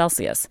 degrees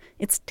Celsius.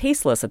 It's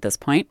tasteless at this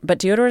point, but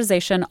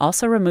deodorization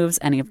also removes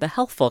any of the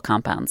healthful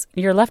compounds.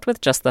 You're left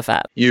with just the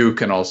fat. You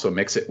can also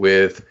mix it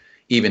with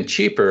even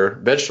cheaper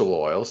vegetable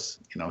oils,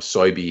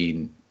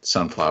 soybean,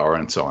 sunflower,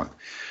 and so on.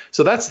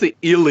 So that's the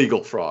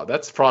illegal fraud.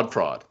 That's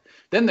fraud.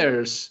 Then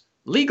there's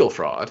legal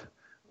fraud,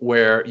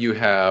 where you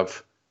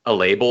have a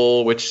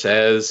label which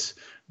says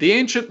the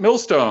ancient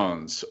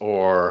millstones,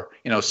 or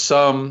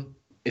some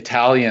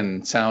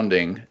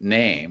Italian-sounding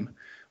name,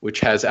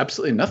 which has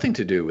absolutely nothing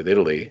to do with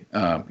Italy.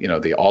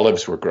 The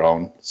olives were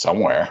grown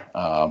somewhere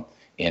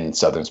in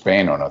southern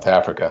Spain or North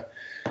Africa,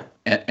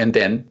 and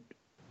then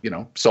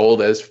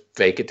sold as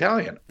fake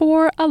Italian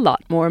for a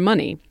lot more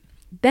money.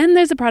 Then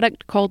there's a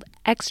product called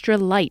extra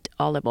light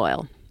olive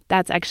oil.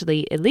 That's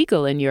actually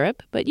illegal in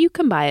Europe, but you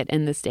can buy it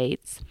in the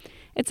States.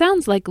 It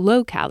sounds like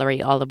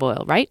low-calorie olive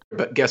oil, right?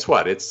 But guess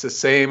what? It's the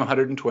same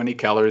 120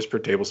 calories per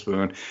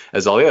tablespoon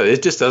as all the others.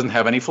 It just doesn't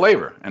have any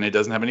flavor, and it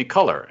doesn't have any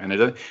color,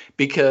 and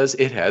because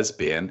it has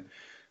been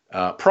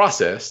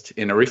processed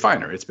in a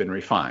refiner. It's been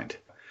refined.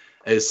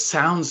 It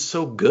sounds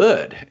so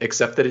good,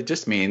 except that it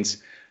just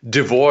means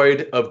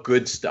devoid of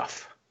good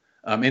stuff.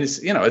 And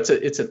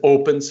it's an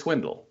open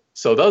swindle.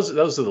 So those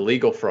are the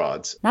legal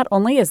frauds. Not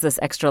only is this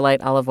extra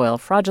light olive oil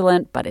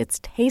fraudulent, but it's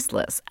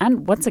tasteless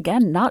and, once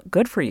again, not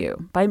good for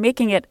you. By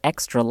making it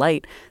extra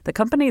light, the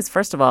companies,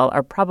 first of all,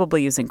 are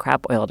probably using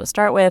crap oil to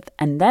start with,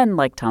 and then,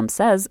 like Tom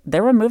says,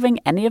 they're removing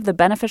any of the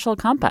beneficial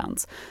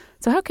compounds.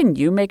 So how can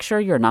you make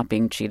sure you're not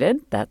being cheated?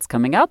 That's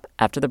coming up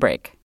after the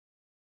break.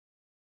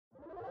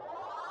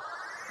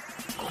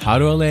 How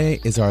to LA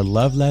is our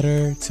love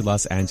letter to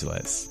Los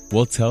Angeles.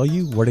 We'll tell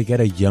you where to get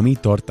a yummy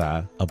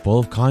torta, a bowl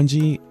of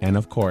congee, and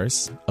of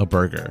course, a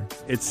burger.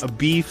 It's a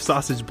beef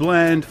sausage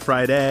blend,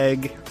 fried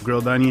egg,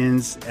 grilled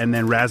onions, and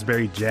then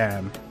raspberry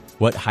jam.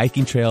 What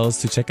hiking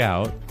trails to check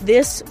out.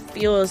 This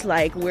feels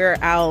like we're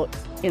out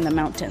in the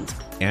mountains.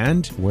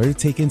 And where to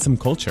take in some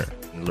culture.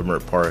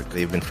 Leimert Park,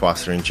 they've been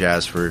fostering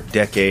jazz for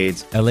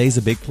decades. LA's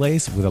a big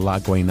place with a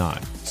lot going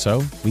on,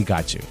 so we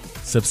got you.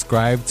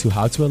 Subscribe to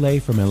How to LA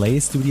from LA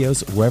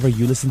Studios wherever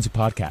you listen to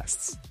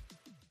podcasts.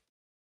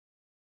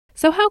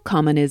 So how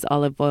common is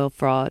olive oil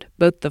fraud,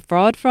 both the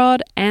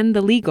fraud and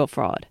the legal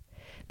fraud?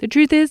 The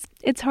truth is,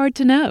 it's hard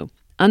to know.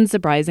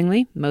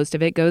 Unsurprisingly, most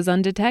of it goes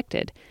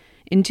undetected.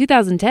 In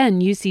 2010,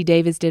 UC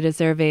Davis did a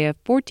survey of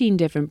 14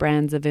 different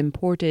brands of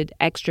imported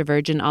extra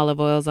virgin olive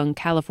oils on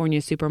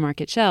California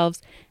supermarket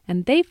shelves,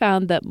 and they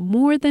found that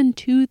more than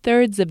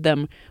 2/3 of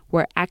them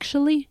were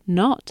actually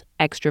not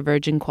extra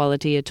virgin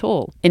quality at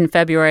all. In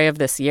February of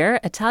this year,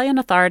 Italian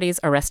authorities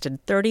arrested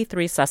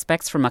 33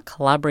 suspects from a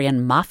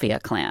Calabrian mafia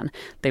clan.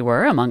 They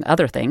were, among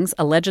other things,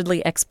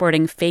 allegedly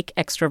exporting fake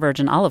extra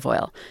virgin olive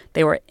oil.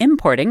 They were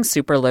importing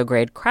super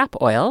low-grade crap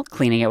oil,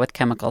 cleaning it with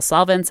chemical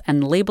solvents,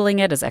 and labeling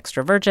it as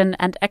extra virgin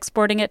and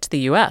exporting it to the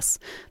U.S.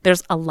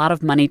 There's a lot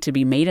of money to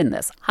be made in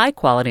this.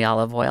 High-quality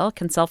olive oil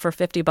can sell for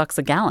 $50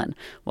 a gallon,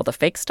 while the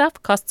fake stuff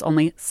costs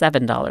only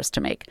 $7 to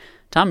make.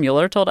 Tom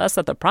Mueller told us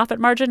that the profit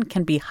margin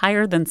can be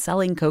higher than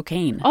selling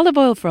cocaine. Olive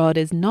oil fraud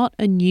is not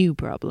a new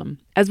problem.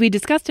 As we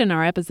discussed in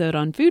our episode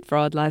on food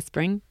fraud last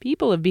spring,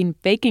 people have been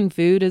faking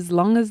food as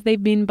long as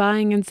they've been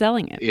buying and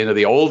selling it.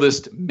 The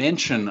oldest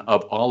mention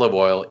of olive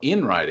oil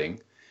in writing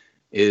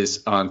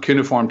is on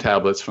cuneiform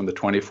tablets from the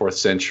 24th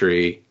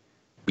century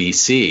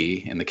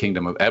BC in the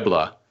kingdom of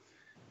Ebla.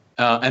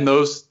 And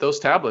those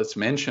tablets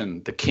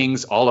mention the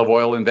king's olive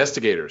oil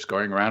investigators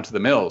going around to the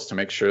mills to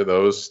make sure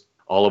those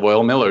olive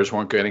oil millers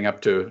weren't getting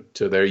up to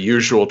their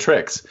usual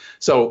tricks.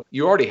 So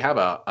you already have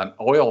an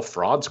oil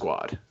fraud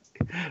squad.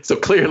 So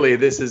clearly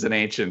this is an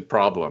ancient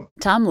problem.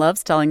 Tom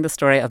loves telling the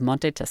story of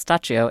Monte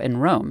Testaccio in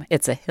Rome.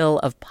 It's a hill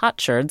of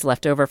potsherds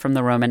left over from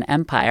the Roman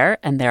Empire,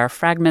 and there are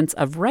fragments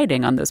of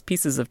writing on those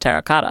pieces of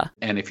terracotta.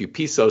 And if you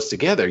piece those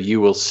together, you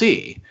will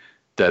see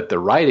that the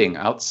writing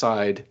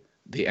outside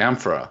the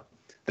amphora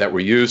that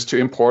were used to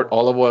import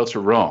olive oil to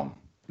Rome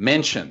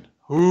mention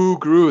who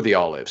grew the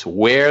olives,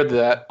 where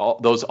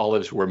those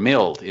olives were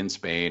milled in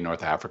Spain,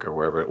 North Africa,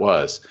 wherever it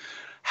was,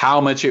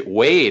 how much it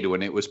weighed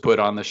when it was put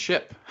on the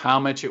ship, how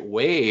much it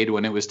weighed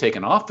when it was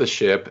taken off the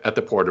ship at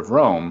the port of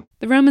Rome.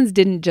 The Romans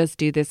didn't just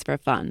do this for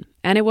fun,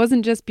 and it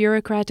wasn't just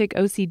bureaucratic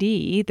OCD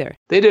either.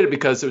 They did it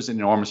because there was an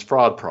enormous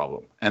fraud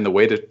problem, and the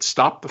way to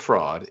stop the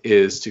fraud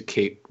is to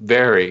keep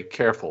very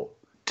careful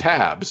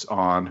tabs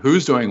on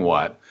who's doing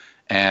what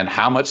and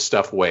how much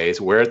stuff weighs,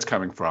 where it's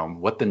coming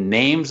from, what the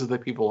names of the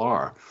people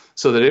are.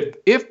 So that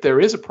if there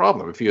is a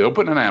problem, if you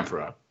open an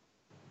amphora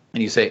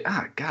and you say,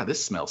 God,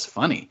 this smells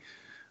funny.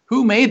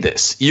 Who made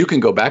this? You can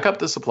go back up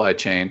the supply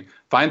chain,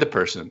 find the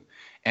person,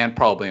 and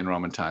probably in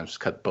Roman times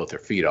cut both their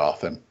feet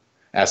off and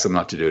ask them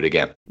not to do it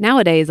again.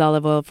 Nowadays,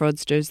 olive oil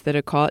fraudsters that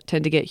are caught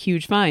tend to get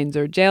huge fines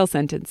or jail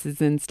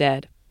sentences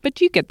instead.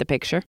 But you get the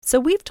picture. So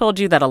we've told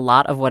you that a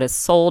lot of what is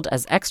sold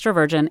as extra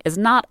virgin is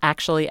not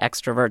actually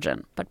extra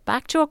virgin. But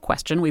back to a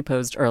question we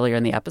posed earlier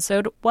in the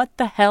episode, what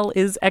the hell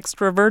is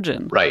extra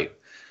virgin? Right.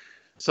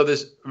 So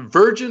this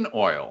virgin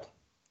oil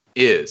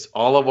is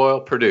olive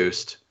oil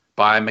produced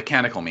by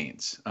mechanical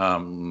means,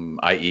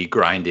 i.e.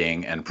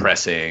 grinding and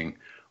pressing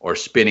or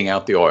spinning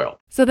out the oil.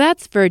 So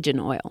that's virgin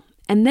oil.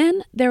 And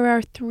then there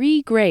are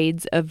 3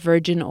 grades of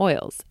virgin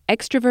oils: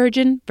 extra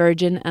virgin,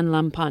 virgin, and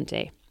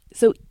lampante.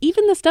 So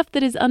even the stuff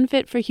that is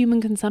unfit for human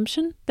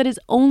consumption, that is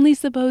only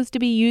supposed to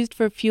be used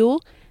for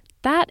fuel,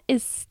 that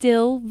is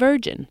still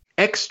virgin.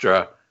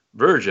 Extra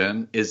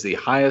virgin is the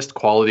highest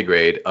quality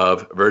grade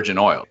of virgin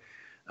oil.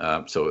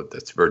 So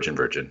that's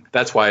virgin.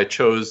 That's why I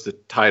chose the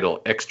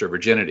title Extra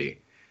Virginity,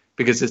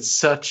 because it's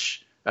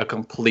such a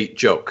complete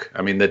joke.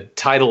 I mean, the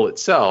title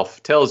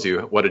itself tells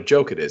you what a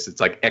joke it is.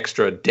 It's like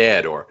extra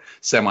dead or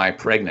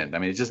semi-pregnant. I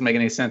mean, it doesn't make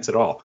any sense at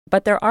all.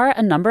 But there are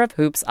a number of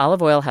hoops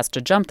olive oil has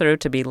to jump through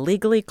to be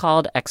legally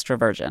called extra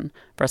virgin.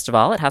 First of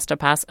all, it has to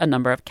pass a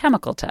number of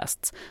chemical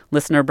tests.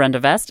 Listener Brenda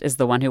Vest is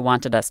the one who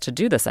wanted us to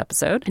do this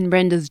episode. And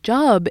Brenda's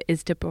job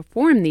is to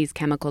perform these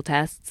chemical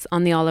tests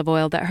on the olive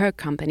oil that her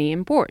company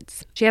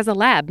imports. She has a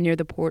lab near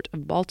the port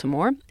of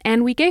Baltimore,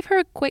 and we gave her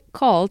a quick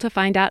call to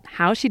find out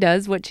how she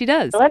does what she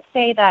does. So let's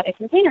say that a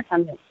container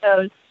comes in.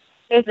 So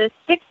there's a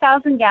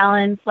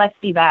 6,000-gallon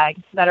flexi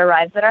bag that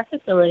arrives at our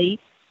facility.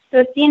 So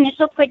it's the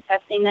initial quick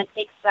testing that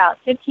takes about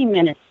 15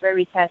 minutes where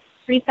we test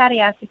free fatty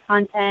acid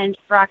content,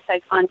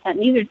 peroxide content.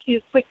 These are 2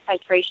 quick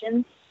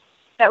titrations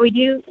that we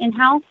do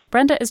in-house.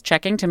 Brenda is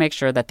checking to make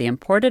sure that the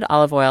imported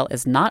olive oil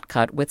is not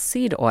cut with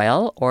seed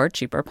oil or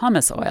cheaper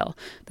pumice oil.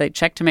 They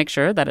check to make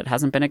sure that it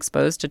hasn't been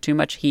exposed to too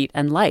much heat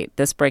and light.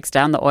 This breaks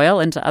down the oil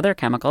into other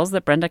chemicals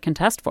that Brenda can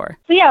test for.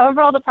 So yeah,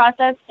 overall the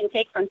process can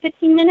take from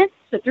 15 minutes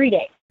to 3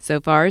 days.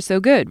 So far, so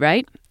good,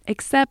 right?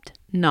 Except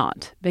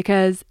not,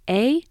 because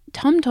A,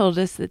 Tom told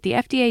us that the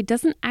FDA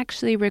doesn't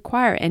actually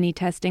require any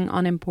testing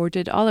on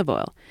imported olive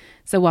oil.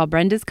 So while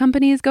Brenda's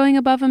company is going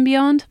above and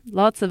beyond,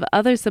 lots of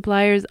other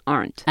suppliers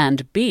aren't.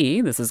 And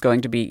B, this is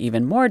going to be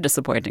even more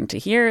disappointing to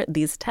hear,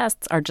 these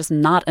tests are just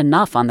not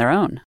enough on their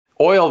own.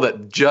 Oil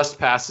that just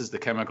passes the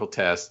chemical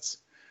tests,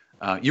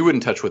 you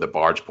wouldn't touch with a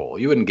barge pole.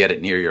 You wouldn't get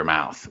it near your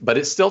mouth, but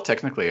it's still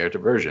technically air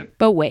diversion.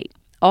 But wait,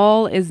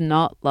 all is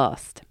not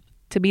lost.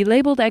 To be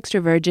labeled extra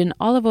virgin,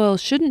 olive oil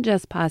shouldn't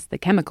just pass the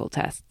chemical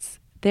tests.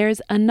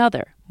 There's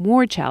another,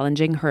 more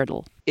challenging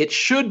hurdle. It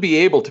should be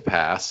able to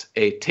pass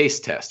a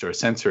taste test or a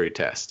sensory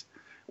test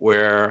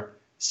where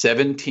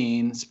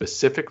 17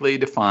 specifically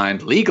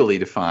defined, legally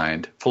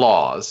defined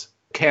flaws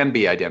can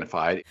be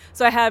identified.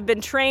 So I have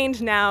been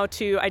trained now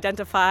to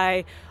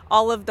identify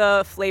all of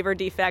the flavor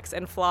defects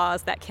and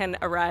flaws that can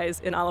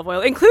arise in olive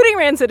oil, including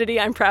rancidity,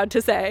 I'm proud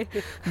to say.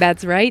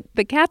 That's right.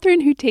 The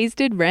Catherine who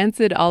tasted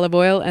rancid olive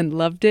oil and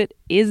loved it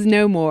is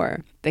no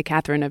more. The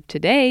Catherine of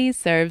today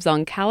serves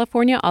on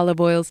California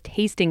Olive Oil's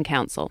Tasting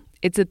Council.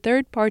 It's a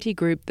third-party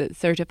group that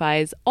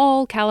certifies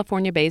all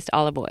California-based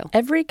olive oil.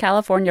 Every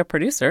California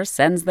producer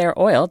sends their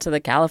oil to the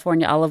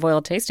California Olive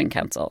Oil Tasting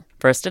Council.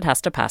 First, it has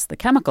to pass the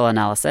chemical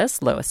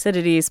analysis, low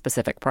acidity,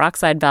 specific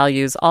peroxide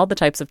values, all the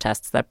types of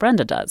tests that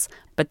Brenda does.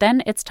 But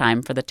then it's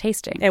time for the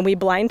tasting. And we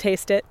blind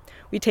taste it.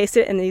 We taste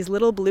it in these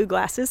little blue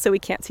glasses so we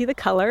can't see the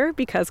color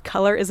because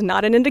color is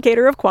not an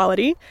indicator of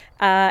quality.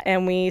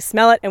 And we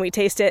smell it and we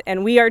taste it.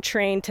 And we are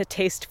trained to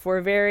taste for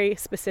very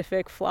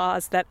specific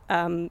flaws that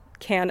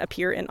can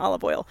appear in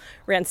olive oil.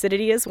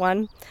 Rancidity is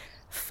one.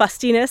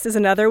 Fustiness is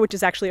another, which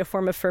is actually a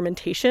form of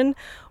fermentation.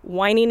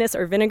 Wininess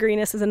or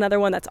vinegariness is another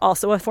one that's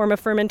also a form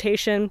of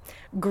fermentation.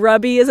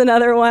 Grubby is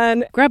another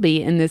one.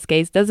 Grubby, in this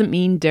case, doesn't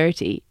mean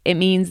dirty. It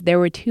means there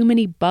were too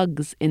many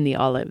bugs in the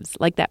olives,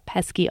 like that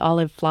pesky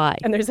olive fly.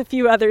 And there's a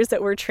few others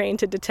that we're trained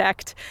to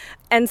detect.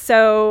 And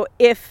so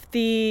if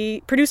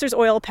the producer's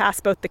oil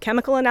passed both the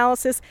chemical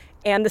analysis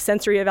and the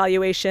sensory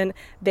evaluation,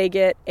 they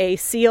get a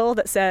seal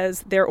that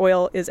says their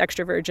oil is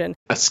extra virgin.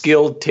 A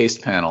skilled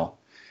taste panel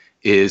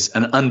is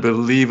an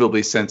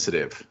unbelievably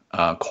sensitive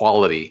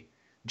quality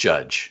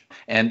judge.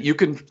 And you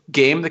can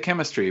game the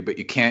chemistry, but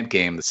you can't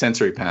game the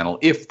sensory panel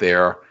if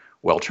they're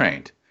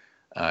well-trained.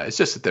 It's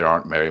just that there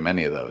aren't very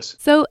many of those.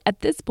 So at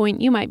this point,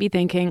 you might be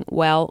thinking,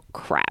 well,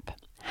 crap.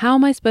 How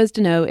am I supposed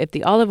to know if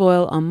the olive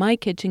oil on my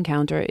kitchen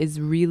counter is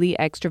really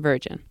extra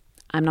virgin?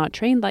 I'm not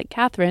trained like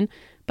Catherine,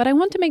 but I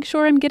want to make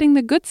sure I'm getting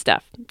the good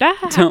stuff.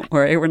 Don't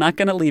worry, we're not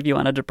going to leave you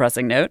on a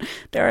depressing note.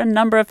 There are a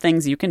number of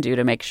things you can do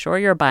to make sure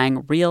you're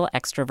buying real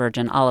extra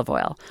virgin olive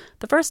oil.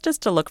 The first is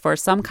to look for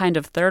some kind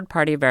of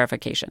third-party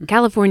verification.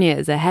 California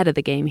is ahead of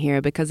the game here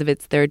because of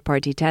its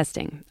third-party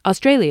testing.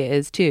 Australia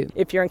is too.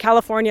 If you're in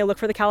California, look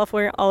for the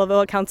California Olive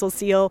Oil Council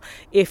seal.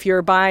 If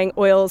you're buying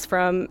oils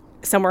from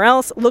somewhere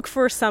else, look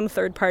for some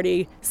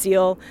third-party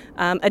seal.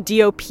 A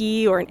DOP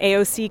or an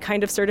AOC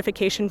kind of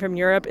certification from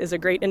Europe is a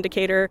great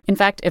indicator. In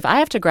fact, if I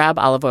have to grab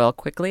olive oil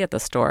quickly at the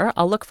store,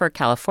 I'll look for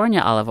California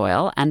olive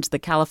oil and the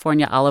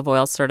California Olive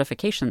Oil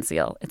Certification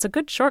Seal. It's a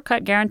good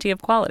shortcut guarantee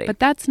of quality. But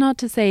that's not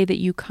to say that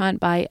you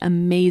can't buy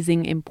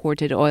amazing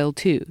imported oil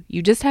too.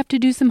 You just have to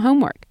do some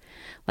homework.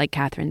 Like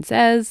Catherine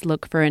says,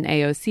 look for an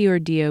AOC or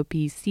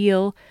DOP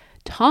seal.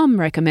 Tom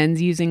recommends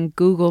using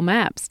Google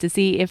Maps to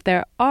see if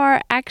there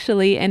are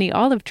actually any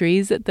olive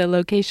trees at the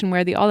location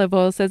where the olive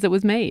oil says it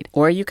was made.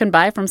 Or you can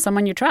buy from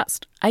someone you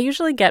trust. I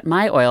usually get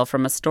my oil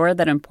from a store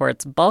that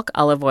imports bulk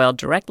olive oil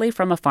directly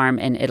from a farm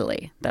in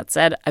Italy. That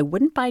said, I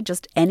wouldn't buy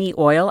just any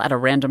oil at a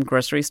random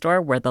grocery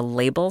store where the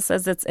label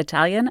says it's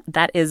Italian.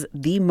 That is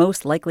the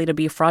most likely to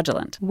be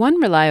fraudulent.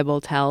 One reliable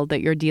tell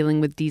that you're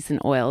dealing with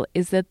decent oil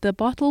is that the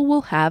bottle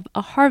will have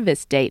a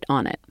harvest date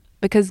on it.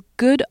 Because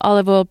good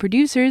olive oil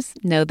producers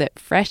know that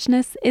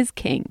freshness is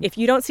king. If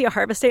you don't see a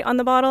harvest date on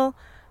the bottle,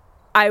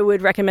 I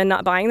would recommend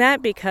not buying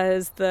that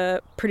because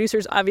the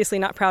producer's obviously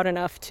not proud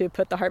enough to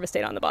put the harvest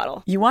date on the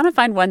bottle. You want to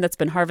find one that's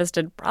been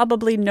harvested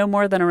probably no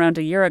more than around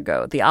a year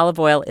ago. The olive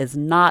oil is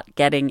not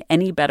getting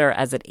any better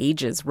as it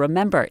ages.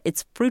 Remember,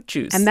 it's fruit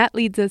juice. And that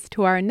leads us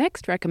to our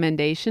next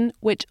recommendation,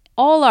 which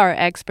all our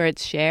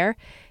experts share.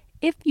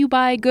 If you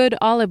buy good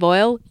olive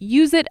oil,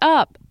 use it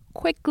up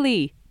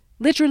quickly.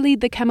 Literally,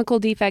 the chemical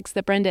defects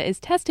that Brenda is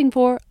testing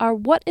for are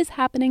what is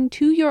happening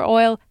to your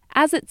oil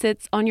as it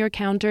sits on your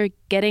counter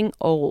getting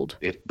old.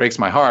 It breaks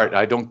my heart.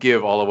 I don't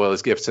give olive oil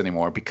as gifts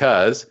anymore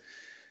because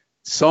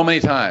so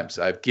many times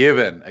I've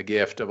given a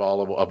gift of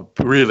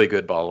a really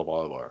good bottle of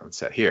olive oil and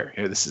said, here,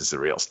 this is the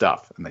real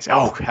stuff. And they say,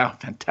 oh, wow,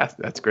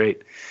 fantastic. That's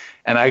great.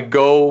 And I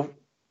go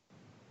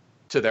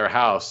to their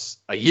house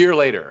a year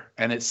later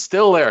and it's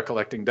still there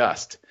collecting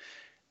dust.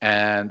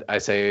 And I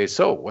say,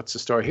 so what's the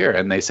story here?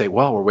 And they say,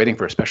 well, we're waiting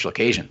for a special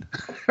occasion.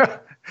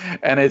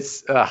 And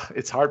it's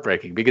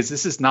heartbreaking because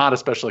this is not a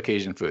special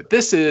occasion food.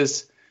 This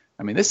is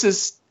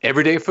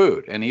everyday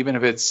food. And even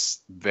if it's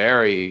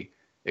very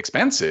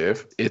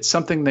expensive, it's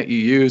something that you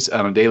use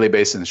on a daily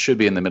basis and should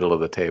be in the middle of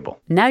the table.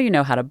 Now you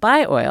know how to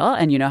buy oil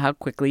and you know how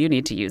quickly you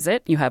need to use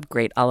it. You have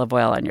great olive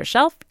oil on your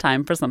shelf.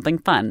 Time for something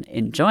fun,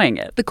 enjoying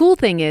it. The cool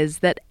thing is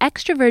that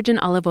extra virgin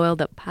olive oil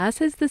that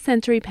passes the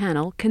sensory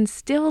panel can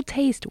still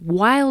taste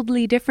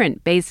wildly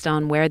different based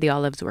on where the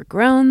olives were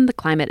grown, the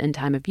climate and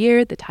time of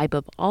year, the type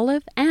of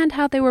olive, and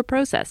how they were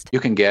processed. You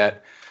can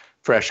get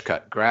fresh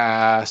cut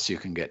grass, you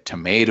can get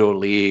tomato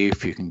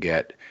leaf, you can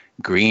get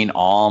green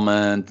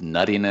almond,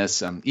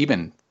 nuttiness,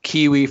 even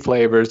kiwi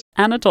flavors.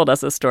 Anna told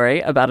us a story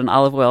about an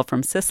olive oil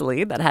from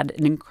Sicily that had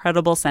an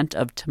incredible scent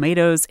of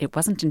tomatoes. It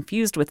wasn't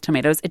infused with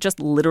tomatoes. It just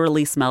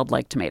literally smelled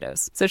like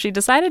tomatoes. So she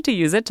decided to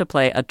use it to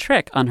play a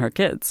trick on her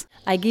kids.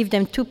 I give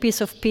them 2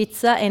 pieces of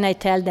pizza and I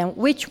tell them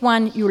which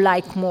one you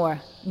like more.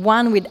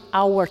 One with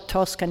our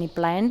Tuscany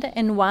blend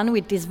and one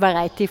with this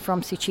variety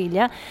from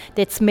Sicilia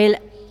that smell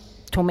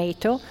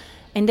tomato.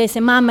 And they say,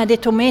 Mama, the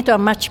tomato are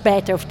much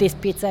better of this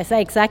pizza. I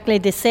say, exactly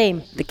the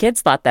same. The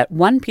kids thought that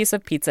one piece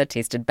of pizza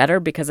tasted better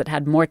because it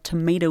had more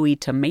tomatoey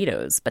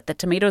tomatoes. But the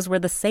tomatoes were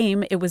the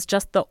same. It was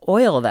just the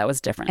oil that was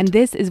different. And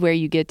this is where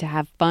you get to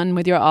have fun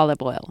with your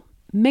olive oil.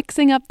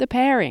 Mixing up the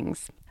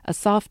pairings. A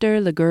softer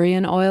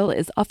Ligurian oil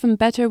is often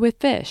better with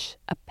fish.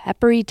 A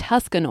peppery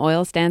Tuscan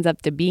oil stands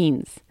up to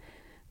beans.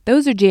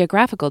 Those are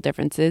geographical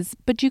differences,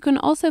 but you can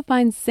also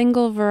find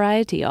single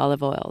variety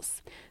olive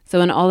oils. So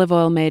an olive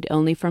oil made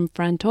only from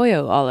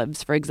Frantoio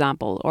olives, for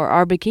example, or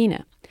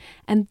Arbequina.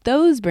 And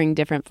those bring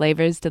different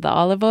flavors to the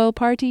olive oil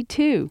party,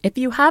 too. If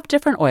you have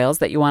different oils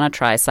that you want to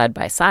try side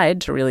by side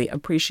to really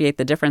appreciate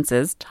the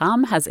differences,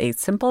 Tom has a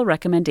simple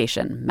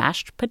recommendation: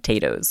 mashed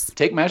potatoes.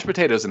 Take mashed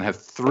potatoes and have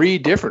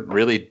 3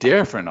 really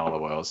different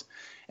olive oils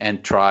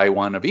and try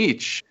one of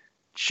each.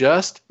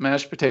 Just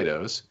mashed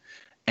potatoes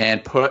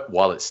and put,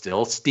 while it's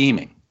still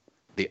steaming,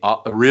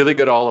 a really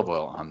good olive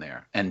oil on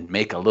there and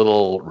make a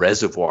little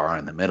reservoir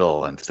in the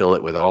middle and fill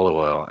it with olive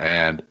oil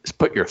and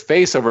put your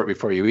face over it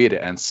before you eat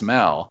it and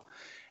smell.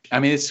 I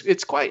mean,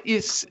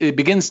 it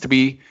begins to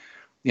be,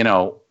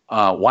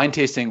 wine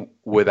tasting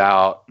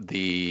without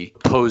the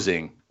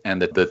posing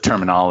and the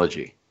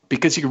terminology.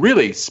 Because you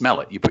really smell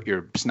it. You put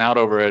your snout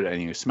over it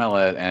and you smell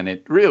it, and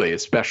it really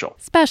is special.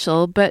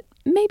 Special, but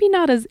maybe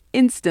not as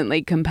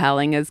instantly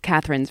compelling as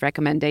Catherine's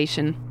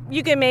recommendation.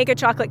 You can make a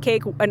chocolate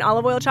cake, an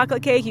olive oil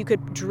chocolate cake. You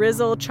could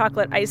drizzle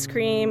chocolate ice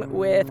cream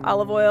with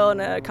olive oil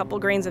and a couple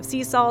grains of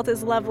sea salt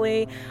is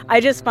lovely. I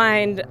just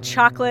find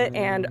chocolate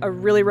and a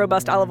really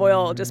robust olive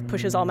oil just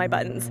pushes all my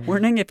buttons.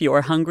 Warning, if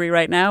you're hungry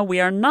right now, we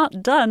are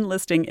not done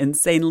listing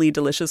insanely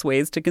delicious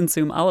ways to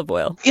consume olive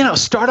oil.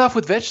 Start off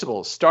with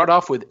vegetables. Start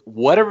off with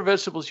whatever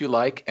vegetables you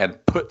like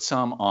and put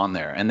some on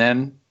there. And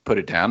then put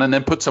it down and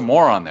then put some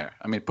more on there.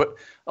 I mean, put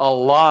a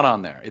lot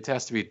on there. It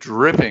has to be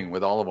dripping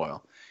with olive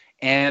oil.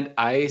 And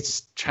I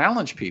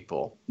challenge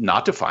people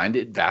not to find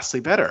it vastly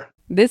better.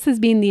 This has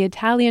been the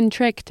Italian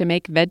trick to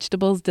make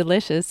vegetables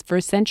delicious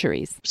for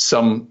centuries.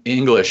 Some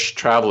English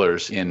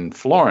travelers in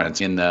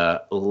Florence in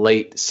the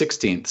late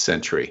 16th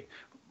century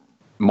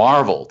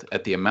marveled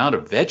at the amount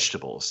of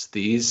vegetables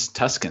these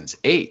Tuscans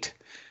ate.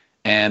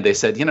 And they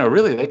said,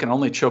 really, they can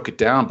only choke it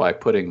down by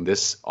putting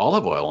this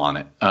olive oil on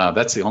it.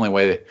 That's the only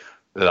way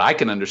that I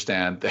can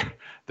understand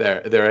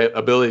their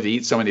ability to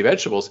eat so many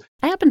vegetables.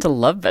 I happen to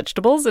love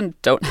vegetables and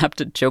don't have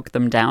to choke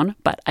them down,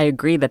 but I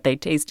agree that they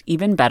taste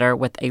even better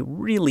with a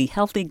really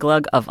healthy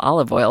glug of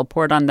olive oil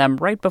poured on them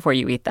right before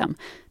you eat them.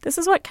 This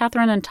is what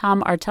Catherine and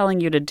Tom are telling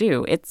you to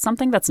do. It's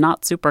something that's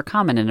not super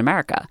common in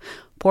America.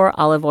 Pour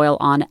olive oil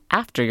on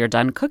after you're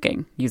done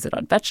cooking. Use it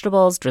on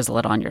vegetables, drizzle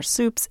it on your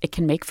soups. It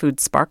can make food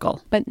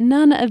sparkle. But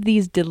none of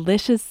these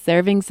delicious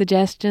serving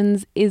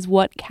suggestions is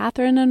what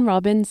Catherine and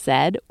Robin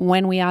said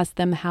when we asked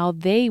them how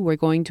they were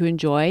going to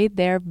enjoy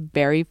their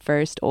very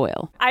first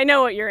oil. I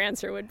know what your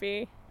answer would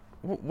be.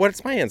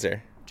 What's my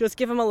answer? Just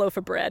give them a loaf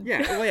of bread.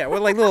 Yeah,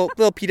 well, like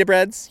little pita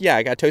breads. Yeah,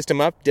 I got to toast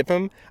them up, dip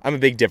them. I'm a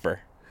big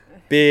dipper.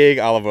 Big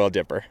olive oil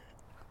dipper.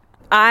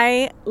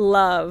 I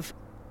love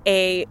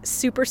a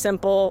super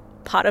simple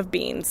pot of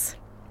beans.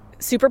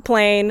 super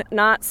plain,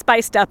 not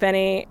spiced up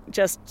any,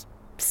 just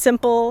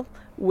simple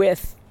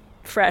with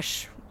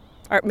fresh,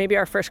 or maybe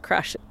our first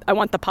crush. I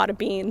want the pot of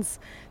beans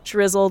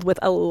drizzled with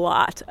a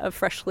lot of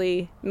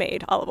freshly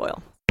made olive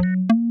oil.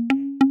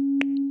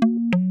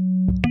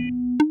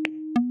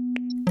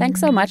 Thanks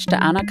so much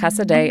to Anna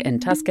Casadei in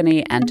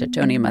Tuscany and to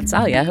Tony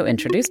Mazzaglia, who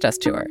introduced us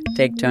to her.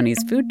 Take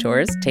Tony's food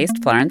tours,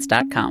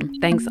 tasteflorence.com.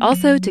 Thanks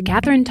also to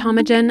Catherine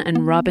Tomajan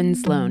and Robin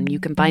Sloan. You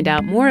can find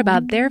out more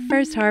about their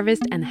first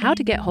harvest and how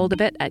to get hold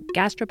of it at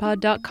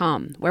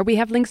gastropod.com, where we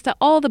have links to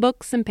all the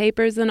books and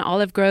papers and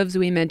olive groves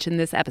we mentioned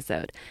this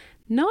episode.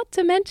 Not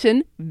to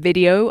mention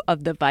video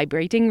of the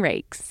vibrating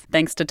rakes.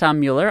 Thanks to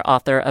Tom Mueller,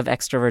 author of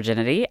Extra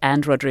Virginity,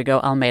 and Rodrigo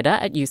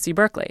Almeida at UC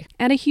Berkeley.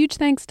 And a huge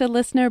thanks to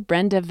listener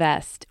Brenda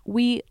Vest.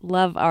 We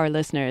love our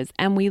listeners,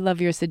 and we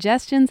love your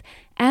suggestions,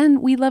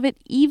 and we love it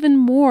even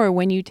more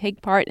when you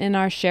take part in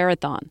our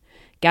share-a-thon.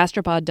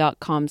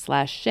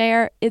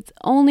 Gastropod.com/share. It's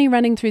only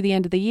running through the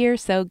end of the year,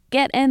 so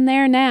get in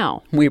there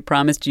now. We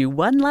promised you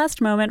one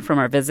last moment from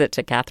our visit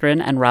to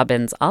Catherine and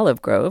Robin's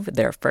olive grove,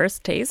 their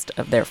first taste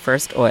of their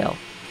first oil.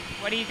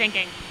 What are you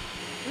thinking?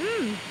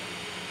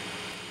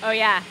 Oh,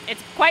 yeah.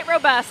 It's quite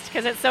robust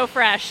because it's so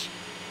fresh.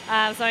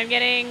 So I'm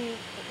getting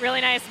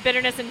really nice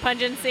bitterness and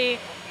pungency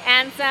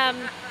and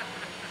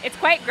it's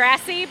quite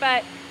grassy,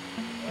 but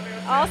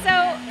also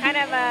kind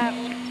of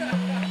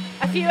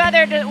a few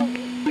other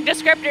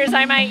descriptors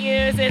I might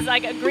use is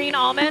like a green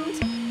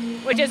almond,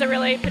 which is a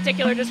really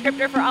particular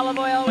descriptor for olive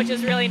oil, which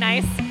is really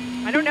nice.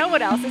 I don't know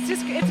what else.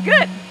 It's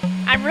good.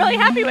 I'm really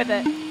happy with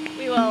it.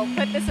 We will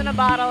put this in a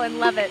bottle and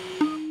love it.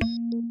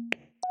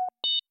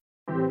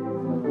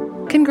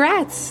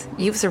 Congrats!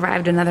 You've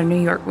survived another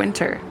New York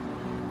winter.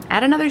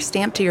 Add another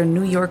stamp to your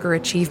New Yorker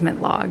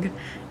achievement log.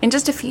 In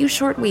just a few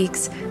short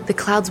weeks, the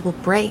clouds will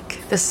break,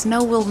 the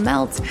snow will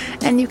melt,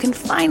 and you can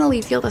finally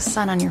feel the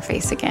sun on your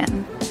face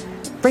again.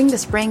 Bring the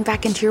spring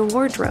back into your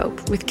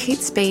wardrobe with Kate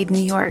Spade New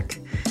York.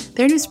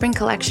 Their new spring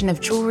collection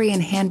of jewelry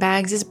and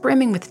handbags is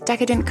brimming with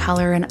decadent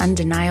color and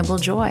undeniable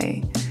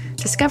joy.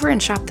 Discover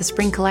and shop the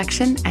spring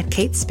collection at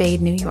Kate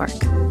Spade New York.